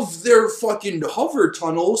maybe? all of their fucking hover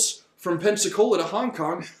tunnels from Pensacola to Hong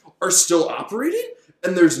Kong are still operating,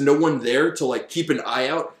 and there's no one there to like keep an eye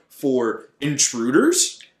out for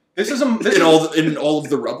intruders. In all of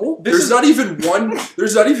the rubble. There's not even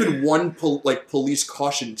one police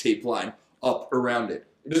caution tape line up around it.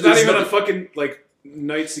 There's not even a fucking like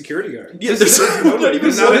night security guard. Yeah, there's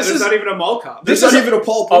not even a mall cop. There's not even a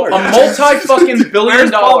Paul Blart. A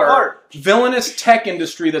multi-fucking-billion-dollar villainous tech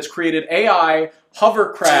industry that's created AI,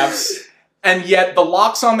 hovercrafts, and yet the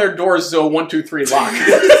locks on their doors is a 1, 2, 3 lock.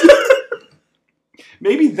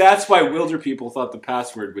 Maybe that's why Wilder people thought the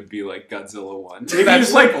password would be like Godzilla 1. Maybe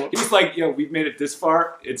he's like, yo, we've made it this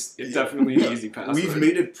far. It's definitely an easy password. We've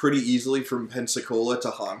made it pretty easily from Pensacola to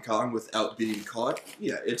Hong Kong without being caught.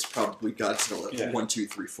 Yeah, it's probably Godzilla 1, 2,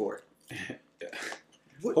 3, 4. Yeah.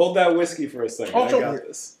 Hold that whiskey for a second. Also, I got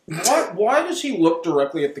this. Why does he look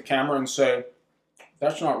directly at the camera and say,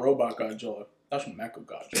 "That's not Robot Godzilla. That's Mecha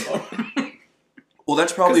Godzilla"? Well,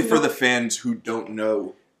 that's probably for the fans who don't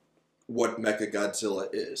know what Mechagodzilla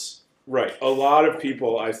is. Right. A lot of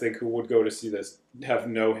people, I think, who would go to see this have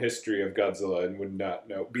no history of Godzilla and would not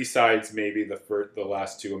know, besides maybe the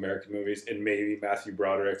last 2 American movies and maybe Matthew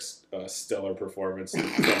Broderick's stellar performance from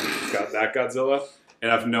that Godzilla,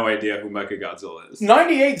 and I have no idea who Mechagodzilla is.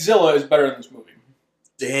 98 Zilla is better than this movie.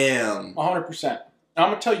 Damn. 100%. I'm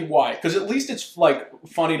going to tell you why. Because at least it's, like,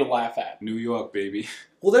 funny to laugh at. New York, baby.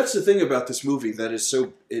 Well, that's the thing about this movie that is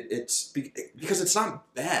so... It's because it's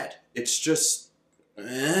not bad. It's just...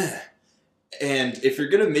 And if you're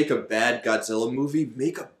going to make a bad Godzilla movie,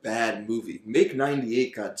 make a bad movie. Make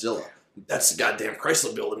 98 Godzilla. That's the goddamn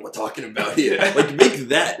Chrysler building we're talking about here. Like, make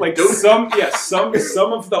that. Like, some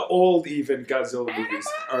of the old, even, Godzilla movies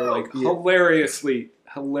are, like, hilariously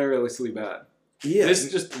bad. Yeah. This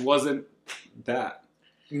just wasn't that.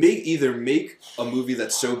 Either make a movie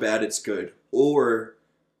that's so bad it's good, or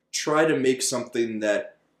try to make something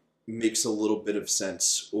that makes a little bit of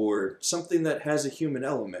sense, or something that has a human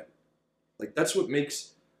element. Like, that's what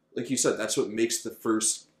makes, like you said, that's what makes the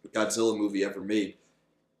first Godzilla movie ever made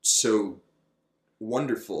so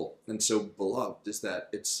wonderful and so beloved, is that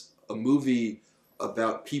it's a movie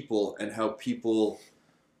about people and how people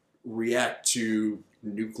react to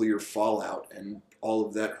nuclear fallout and all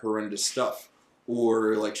of that horrendous stuff.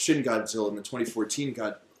 Or like Shin Godzilla and the 2014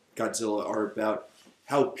 Godzilla are about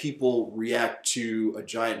how people react to a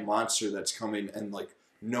giant monster that's coming and like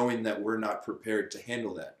knowing that we're not prepared to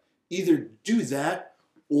handle that. Either do that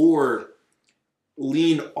or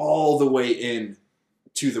lean all the way in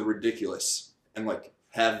to the ridiculous and like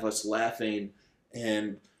have us laughing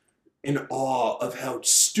and in awe of how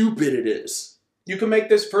stupid it is. You can make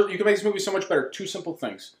this movie so much better. 2 simple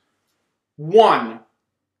things. 1,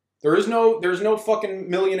 there's no fucking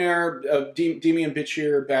millionaire Demian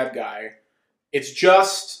Bichir bad guy. It's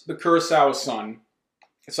just the Kurosawa son.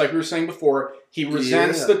 It's like we were saying before. He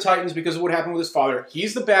resents the Titans because of what happened with his father.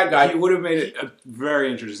 He's the bad guy. He would have made it a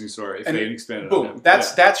very interesting story if they had expanded on him.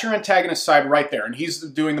 That's your antagonist side right there. And he's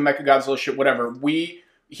doing the Mechagodzilla shit, whatever.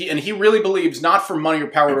 He really believes, not for money or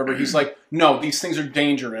power or whatever, he's like, no, these things are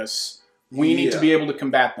dangerous. We need to be able to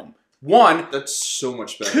combat them. 1, that's so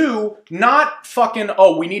much better. 2, not fucking,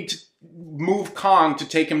 we need to move Kong to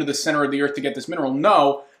take him to the center of the earth to get this mineral.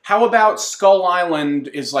 No. How about Skull Island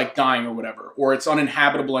is like dying or whatever, or it's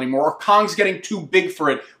uninhabitable anymore, or Kong's getting too big for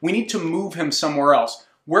it. We need to move him somewhere else.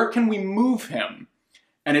 Where can we move him?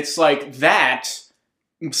 And it's like that,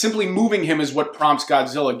 simply moving him is what prompts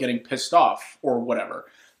Godzilla getting pissed off or whatever.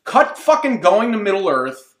 Cut fucking going to Middle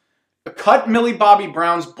Earth. Cut Millie Bobby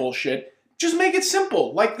Brown's bullshit. Just make it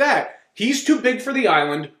simple, like that. He's too big for the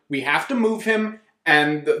island. We have to move him,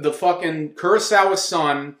 and the fucking Kurosawa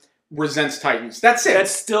son resents Titans. That's it. That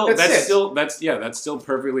still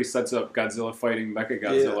perfectly sets up Godzilla fighting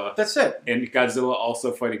Mechagodzilla. Yeah, that's it. And Godzilla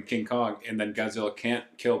also fighting King Kong, and then Godzilla can't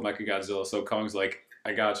kill Mechagodzilla, so Kong's like,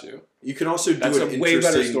 I got you. You can also do a way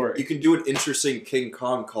better story. You can do an interesting King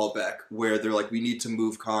Kong callback where they're like, we need to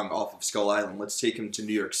move Kong off of Skull Island. Let's take him to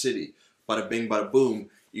New York City. Bada bing, bada boom.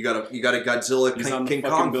 You got a Godzilla King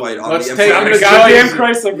Kong fight on Let's the take Empire. him to the goddamn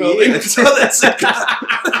Chrysler building. Yeah, so that's it.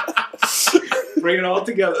 Bring it all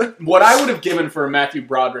together. What I would have given for a Matthew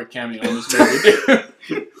Broderick cameo in this movie.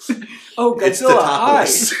 Oh, Godzilla, hi.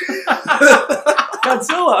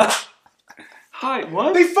 Godzilla. Hi,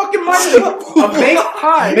 what? They fucking might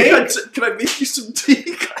Can I make you some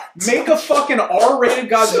tea? Make a fucking R-rated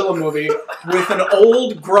Godzilla movie with an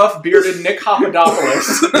old, gruff, bearded Nick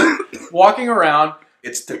Papadopoulos walking around.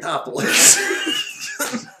 It's Tatopoulos.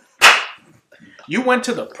 You went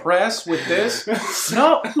to the press with this?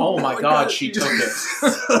 No. Oh my God, she took it.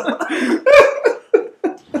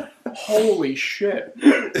 Holy shit.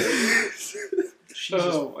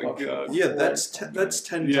 Oh my God. Yeah, that's 10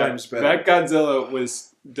 times better. That Godzilla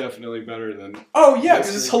was definitely better than... Oh yeah,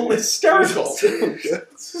 because it's hysterical.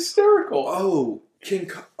 It's hysterical. Oh, King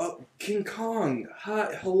Kong.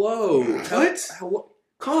 Hi, hello. What? Hello,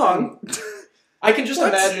 Kong? I can just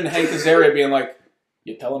imagine Hank Azaria being like,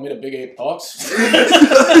 "You telling me the big ape talks?"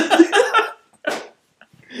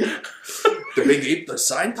 The big ape, the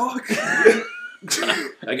sign talk? I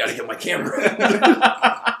gotta get my camera.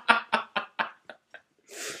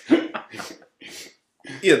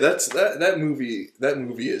 Yeah, that movie. That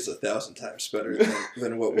movie is 1,000 times better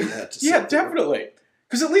than what we had to say. Yeah, definitely.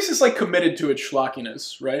 Because at least it's like committed to its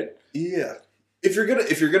schlockiness, right? Yeah. If you're gonna,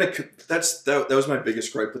 that was my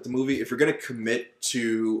biggest gripe with the movie. If you're gonna commit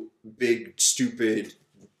to big, stupid,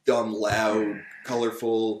 dumb, loud,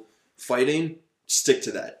 colorful fighting, stick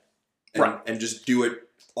to that, and just do it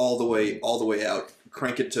all the way out.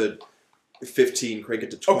 Crank it to 15, crank it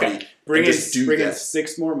to 20. Okay. Bring in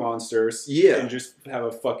 6 more monsters. Yeah. And just have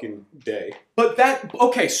a fucking day. But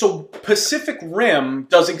so Pacific Rim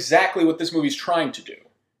does exactly what this movie's trying to do,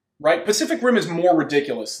 right? Pacific Rim is more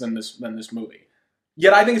ridiculous than this movie.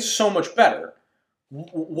 Yet I think it's so much better.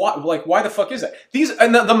 Why the fuck is that?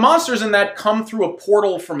 The monsters in that come through a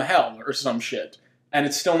portal from hell or some shit, and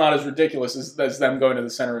it's still not as ridiculous as them going to the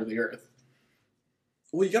center of the earth.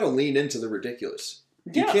 Well, you got to lean into the ridiculous.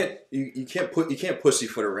 Yeah. You can't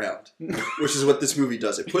pussyfoot around, which is what this movie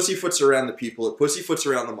does. It pussyfoots around the people. It pussyfoots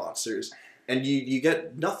around the monsters, and you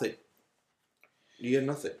get nothing. You get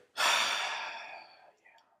nothing.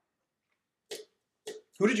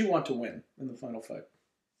 Who did you want to win in the final fight?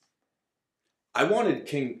 not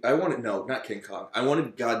King Kong. I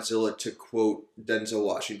wanted Godzilla to quote Denzel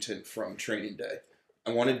Washington from Training Day.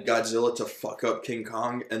 I wanted Godzilla to fuck up King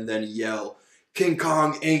Kong and then yell, "King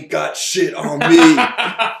Kong ain't got shit on me."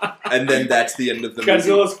 And then that's the end of the movie.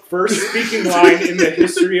 Godzilla's first speaking line in the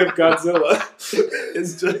history of Godzilla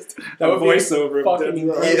is just a voiceover of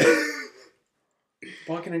Denzel.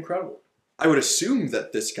 Fucking incredible. I would assume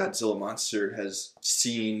that this Godzilla monster has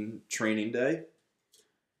seen Training Day.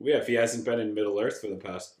 Yeah, if he hasn't been in Middle Earth for the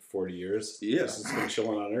past 40 years, Yeah. he's been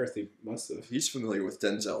chilling on Earth. He must have. He's familiar with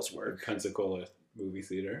Denzel's work. Pensacola movie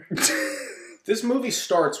theater. This movie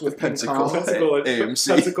starts with King Kong. AMC.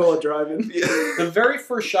 Pensacola Drive-In. Yeah. The very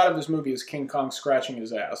first shot of this movie is King Kong scratching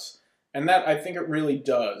his ass. And that, I think it really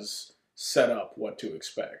does set up what to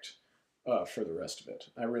expect for the rest of it.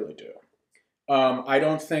 I really do. I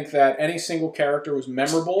don't think that any single character was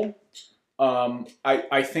memorable.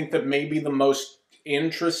 I think that maybe the most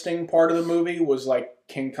interesting part of the movie was like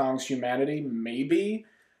King Kong's humanity, maybe.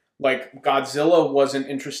 Like Godzilla wasn't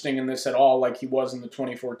interesting in this at all like he was in the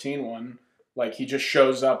 2014 one. Like he just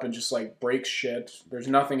shows up and just like breaks shit. There's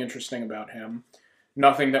nothing interesting about him.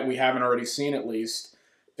 Nothing that we haven't already seen at least.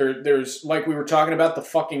 There's like we were talking about the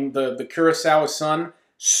Kurosawa son.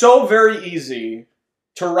 So very easy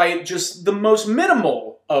to write just the most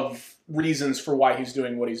minimal of reasons for why he's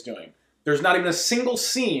doing what he's doing. There's not even a single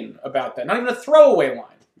scene about that. Not even a throwaway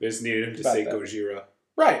line. They just needed him to say Gojira.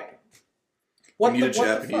 Right. We need a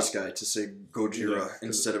Japanese guy to say Gojira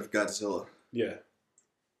instead of Godzilla. Yeah.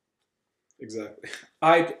 Exactly.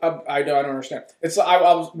 I don't understand. It's what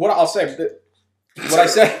I'll say. What I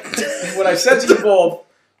said what I said to you both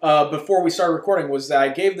before we started recording was that I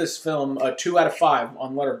gave this film a 2 out of 5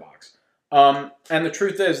 on Letterboxd. And the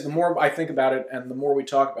truth is, the more I think about it, and the more we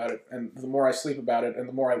talk about it, and the more I sleep about it, and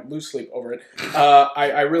the more I lose sleep over it,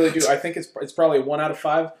 I really do. I think it's probably a 1 out of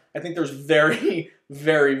 5. I think there's very,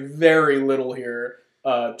 very, very little here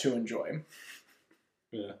to enjoy.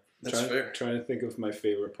 Yeah, That's fair. Trying to think of my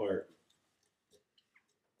favorite part.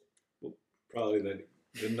 Well, probably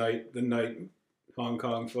the night Hong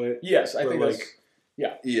Kong fight. Yes, I But think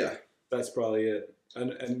Yeah. that's probably it,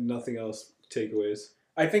 and nothing else takeaways.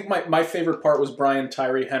 I think my favorite part was Brian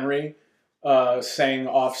Tyree Henry saying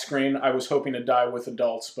off screen, "I was hoping to die with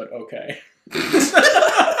adults, but okay."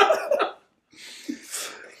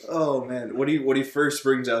 Oh man, when he first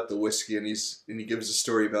brings out the whiskey and he gives a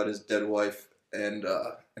story about his dead wife and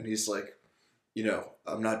he's like,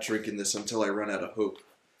 I'm not drinking this until I run out of hope.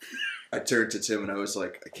 I turned to Tim and I was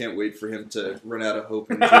like, I can't wait for him to run out of hope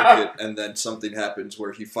and drink it, and then something happens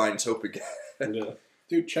where he finds hope again. Yeah.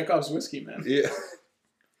 Dude, Chekhov's whiskey, man. Yeah.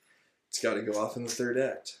 It's got to go off in the third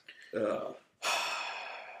act.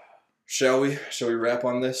 Shall we wrap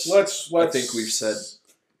on this? Let's. I think we've said.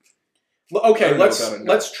 Okay,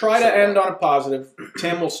 let's try to end on a positive.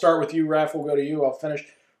 Tim, we'll start with you. Raf, we'll go to you. I'll finish.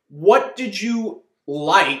 What did you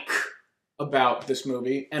like about this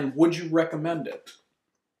movie, and would you recommend it?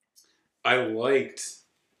 I liked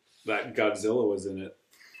that Godzilla was in it.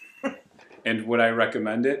 And would I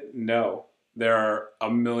recommend it? No. There are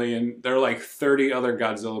like 30 other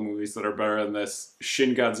Godzilla movies that are better than this.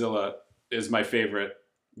 Shin Godzilla is my favorite.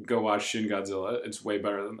 Go watch Shin Godzilla. It's way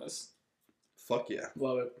better than this. Fuck yeah.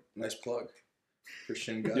 Love it. Nice plug for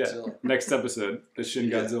Shin Godzilla. Yeah. Next episode, the Shin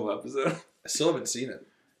Godzilla episode. I still haven't seen it.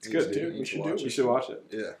 It's good, dude. We should watch it.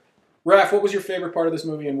 Yeah. Raf, what was your favorite part of this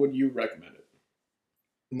movie, and would you recommend it?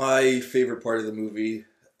 My favorite part of the movie,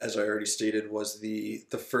 as I already stated, was the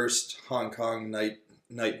first Hong Kong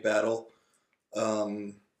night battle.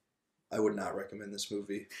 I would not recommend this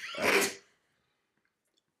movie.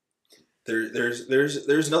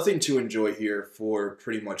 There's nothing to enjoy here for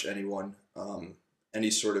pretty much anyone. Any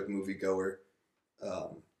sort of moviegoer.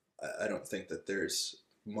 I don't think that there's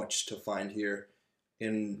much to find here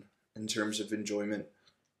in terms of enjoyment.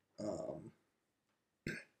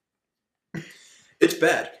 It's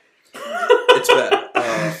bad. It's bad.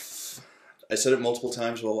 I said it multiple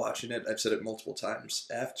times while watching it. I've said it multiple times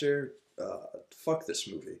after. Fuck this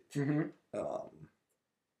movie. Mm-hmm.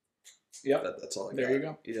 That's all I got. There you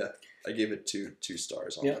go. Yeah, I gave it two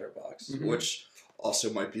stars on Letterboxd, Mm-hmm. which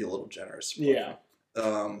also might be a little generous. But, Yeah.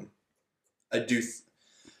 I do.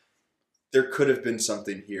 There could have been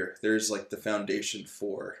something here. There's like the foundation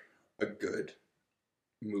for a good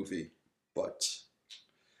movie, but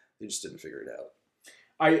they just didn't figure it out.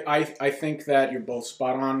 I think that you're both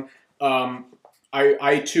spot on.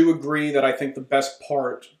 I too agree that I think the best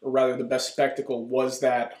part, or rather the best spectacle, was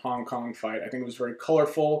that Hong Kong fight. I think it was very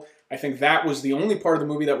colorful. I think that was the only part of the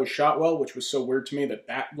movie that was shot well, which was so weird to me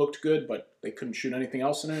that looked good, but they couldn't shoot anything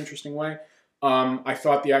else in an interesting way. I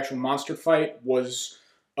thought the actual monster fight was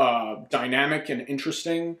dynamic and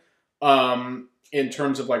interesting in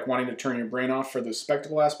terms of like wanting to turn your brain off for the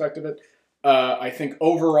spectacle aspect of it. I think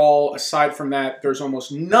overall, aside from that, there's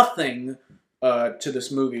almost nothing to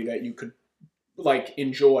this movie that you could like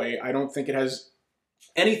enjoy. I don't think it has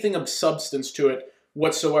anything of substance to it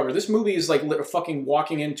whatsoever. This movie is like fucking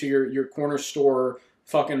walking into your corner store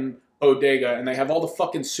fucking bodega, and they have all the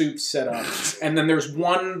fucking soups set up, and then there's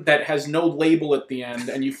one that has no label at the end,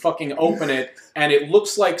 and you fucking open it, and it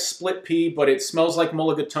looks like split pea, but it smells like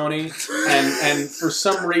mulligatawny, and for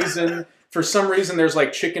some reason there's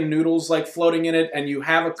like chicken noodles like floating in it, and you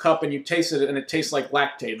have a cup and you taste it and it tastes like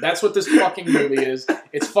lactate. That's what this fucking movie is.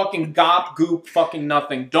 It's fucking gop, goop, fucking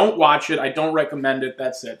nothing. Don't watch it. I don't recommend it.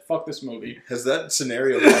 That's it. Fuck this movie. Has that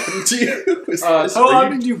scenario happened to you? How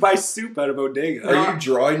long did you buy soup at a bodega? Are you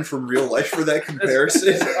drawing from real life for that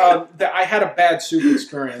comparison? I had a bad soup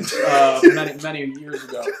experience many years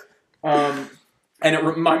ago. And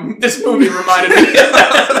this movie reminded me of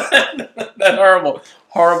that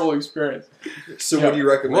horrible experience. So would you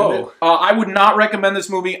recommend it? I would not recommend this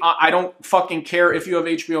movie. I don't fucking care if you have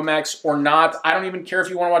HBO Max or not. I don't even care if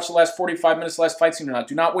you want to watch the last 45 minutes, the last fight scene or not.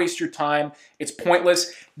 Do not waste your time. It's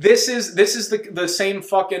pointless. This is the same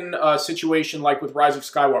fucking situation like with Rise of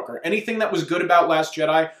Skywalker. Anything that was good about Last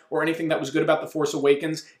Jedi or anything that was good about The Force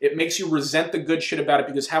Awakens, it makes you resent the good shit about it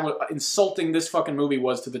because how insulting this fucking movie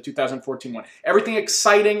was to the 2014 one. Everything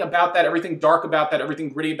exciting about that, everything dark about that, everything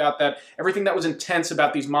gritty about that, everything that was intense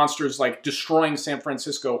about these monsters like destroying San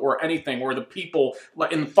Francisco or anything, or the people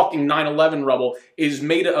in the fucking 9/11 rubble is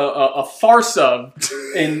made a farce of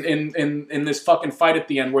in this fucking fight at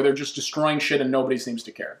the end where they're just destroying shit and nobody seems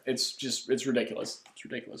to care. It's ridiculous. It's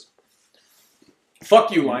ridiculous.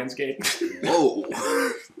 Fuck you, Lionsgate. Whoa.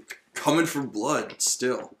 Coming for blood,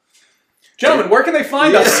 still. Gentlemen, where can they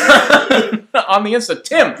find us? On the Insta.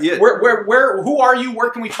 Tim, who are you? Where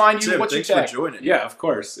can we find you? Tim, What's your thanks tag? for joining. Yeah, of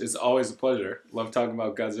course. It's always a pleasure. Love talking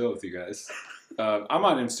about Godzilla with you guys. I'm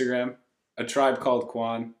on Instagram, A Tribe Called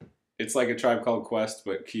Quan. It's like A Tribe Called Quest,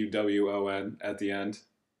 but QWON at the end.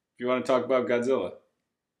 If you want to talk about Godzilla,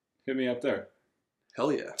 hit me up there.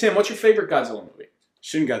 Hell yeah. Tim, what's your favorite Godzilla movie?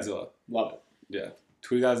 Shin Godzilla. Love it. Yeah.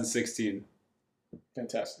 2016.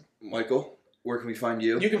 Fantastic. Michael, where can we find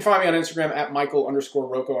you? You can find me on Instagram at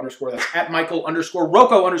Michael_Rocco_. That's at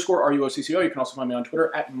Michael_Rocco_RUOCCO. You can also find me on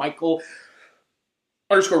Twitter at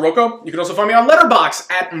Michael_Rocco. You can also find me on Letterboxd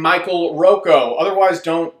at Michael Rocco. Otherwise,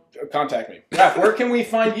 don't contact me. Raf, where can we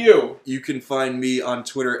find you? You can find me on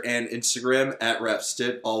Twitter and Instagram at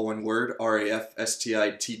Rafstitt, all one word,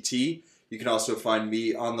 RAFSTITT. You can also find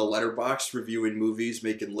me on the Letterboxd, reviewing movies,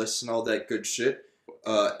 making lists and all that good shit,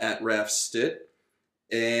 at Rafstitt.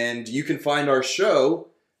 And you can find our show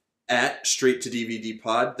at Straight to DVD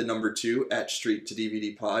Pod, the number 2, at Straight to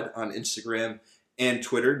DVD Pod on Instagram and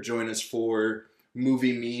Twitter. Join us for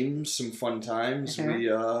movie memes, some fun times. We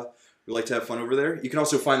like to have fun over there. You can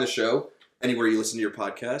also find the show anywhere you listen to your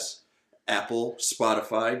podcasts. Apple,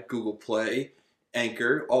 Spotify, Google Play,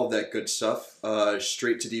 Anchor, all that good stuff.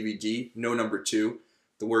 Straight to DVD, no number 2,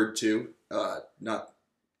 the word 2, not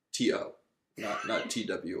T-O, not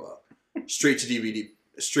T-W-O. Straight to DVD,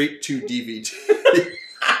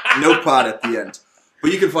 no pod at the end.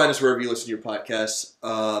 But you can find us wherever you listen to your podcasts.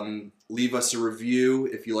 Leave us a review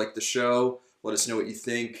if you like the show. Let us know what you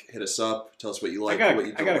think. Hit us up. Tell us what you like. What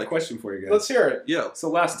you don't I got like. a question for you guys. Let's hear it. Yeah. So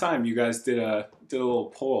last time you guys did a little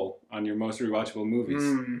poll on your most rewatchable movies.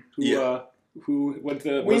 We know who won. What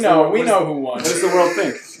What does the world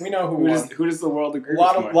think? We know who won. Who does the world agree A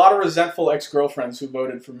with? lot of resentful ex-girlfriends who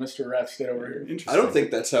voted for Mr. Raf stayed over here. I don't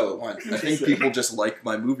think that's how it went. I think people just like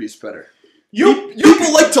my movies better. You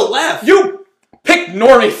People like to laugh. You pick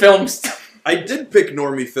normie films. I did pick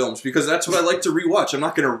normie films because that's what I like to rewatch. I'm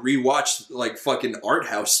not going to rewatch like fucking art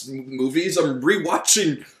house movies. I'm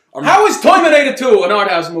rewatching. How is Terminator 2 an art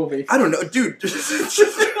house movie? I don't know, dude.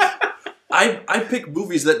 I pick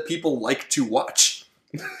movies that people like to watch.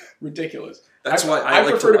 Ridiculous. That's why I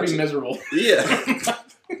like prefer to watch be it. miserable. Yeah.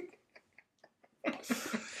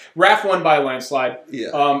 Raph won by a landslide.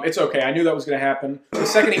 Yeah. It's okay. I knew that was going to happen. The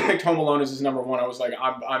second he picked Home Alone as his number 1, I was like,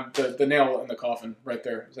 I'm the nail in the coffin right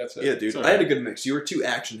there. That's it. Yeah, dude. Sorry. I had a good mix. You were too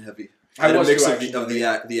action heavy. I had was a mix too of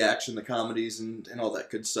action the action, the comedies, and all that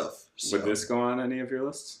good stuff. So. Would this go on any of your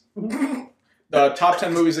lists? The top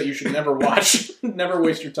 10 movies that you should never watch, never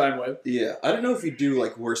waste your time with. Yeah, I don't know if you do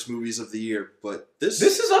like worst movies of the year, but this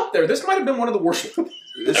is up there. This might have been one of the worst movies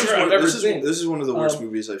I've ever seen. This is one of the worst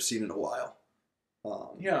movies I've seen in a while.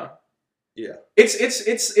 Yeah. Yeah.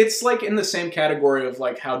 It's like in the same category of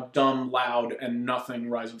like how dumb, loud, and nothing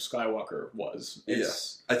Rise of Skywalker was.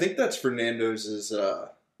 I think that's Fernando's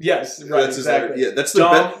yes, right, that's exactly. Yeah, that's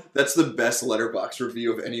the best Letterboxd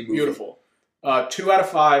review of any movie. Beautiful. 2 out of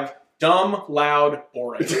 5. Dumb, loud,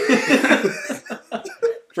 boring.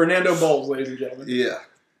 Fernando Bowles, ladies and gentlemen. Yeah,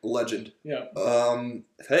 legend. Yeah.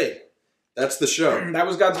 Hey, that's the show. That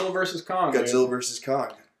was Godzilla vs. Kong. Godzilla vs.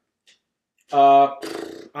 Kong.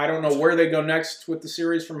 I don't know where they go next with the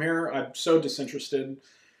series from here. I'm so disinterested.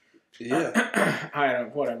 Yeah. I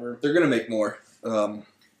don't. Whatever. They're gonna make more.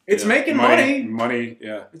 It's making money. Money,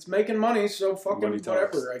 yeah. It's making money, so fucking Money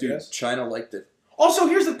talks. whatever, I Dude, guess. China liked it. Also,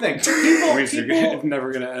 here's the thing. It's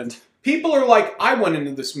never gonna end. People are like, I went into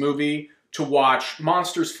this movie to watch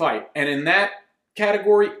monsters fight, and in that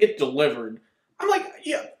category, it delivered. I'm like,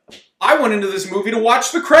 yeah. I went into this movie to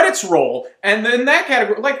watch the credits roll, and then that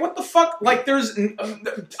category, like, what the fuck? Like, there's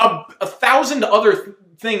a 1,000 other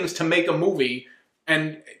things to make a movie,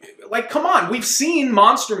 and, like, come on. We've seen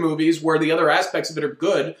monster movies where the other aspects of it are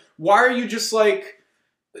good. Why are you just, like,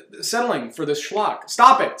 settling for this schlock?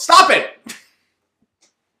 Stop it! Stop it!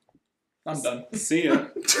 I'm done. See ya.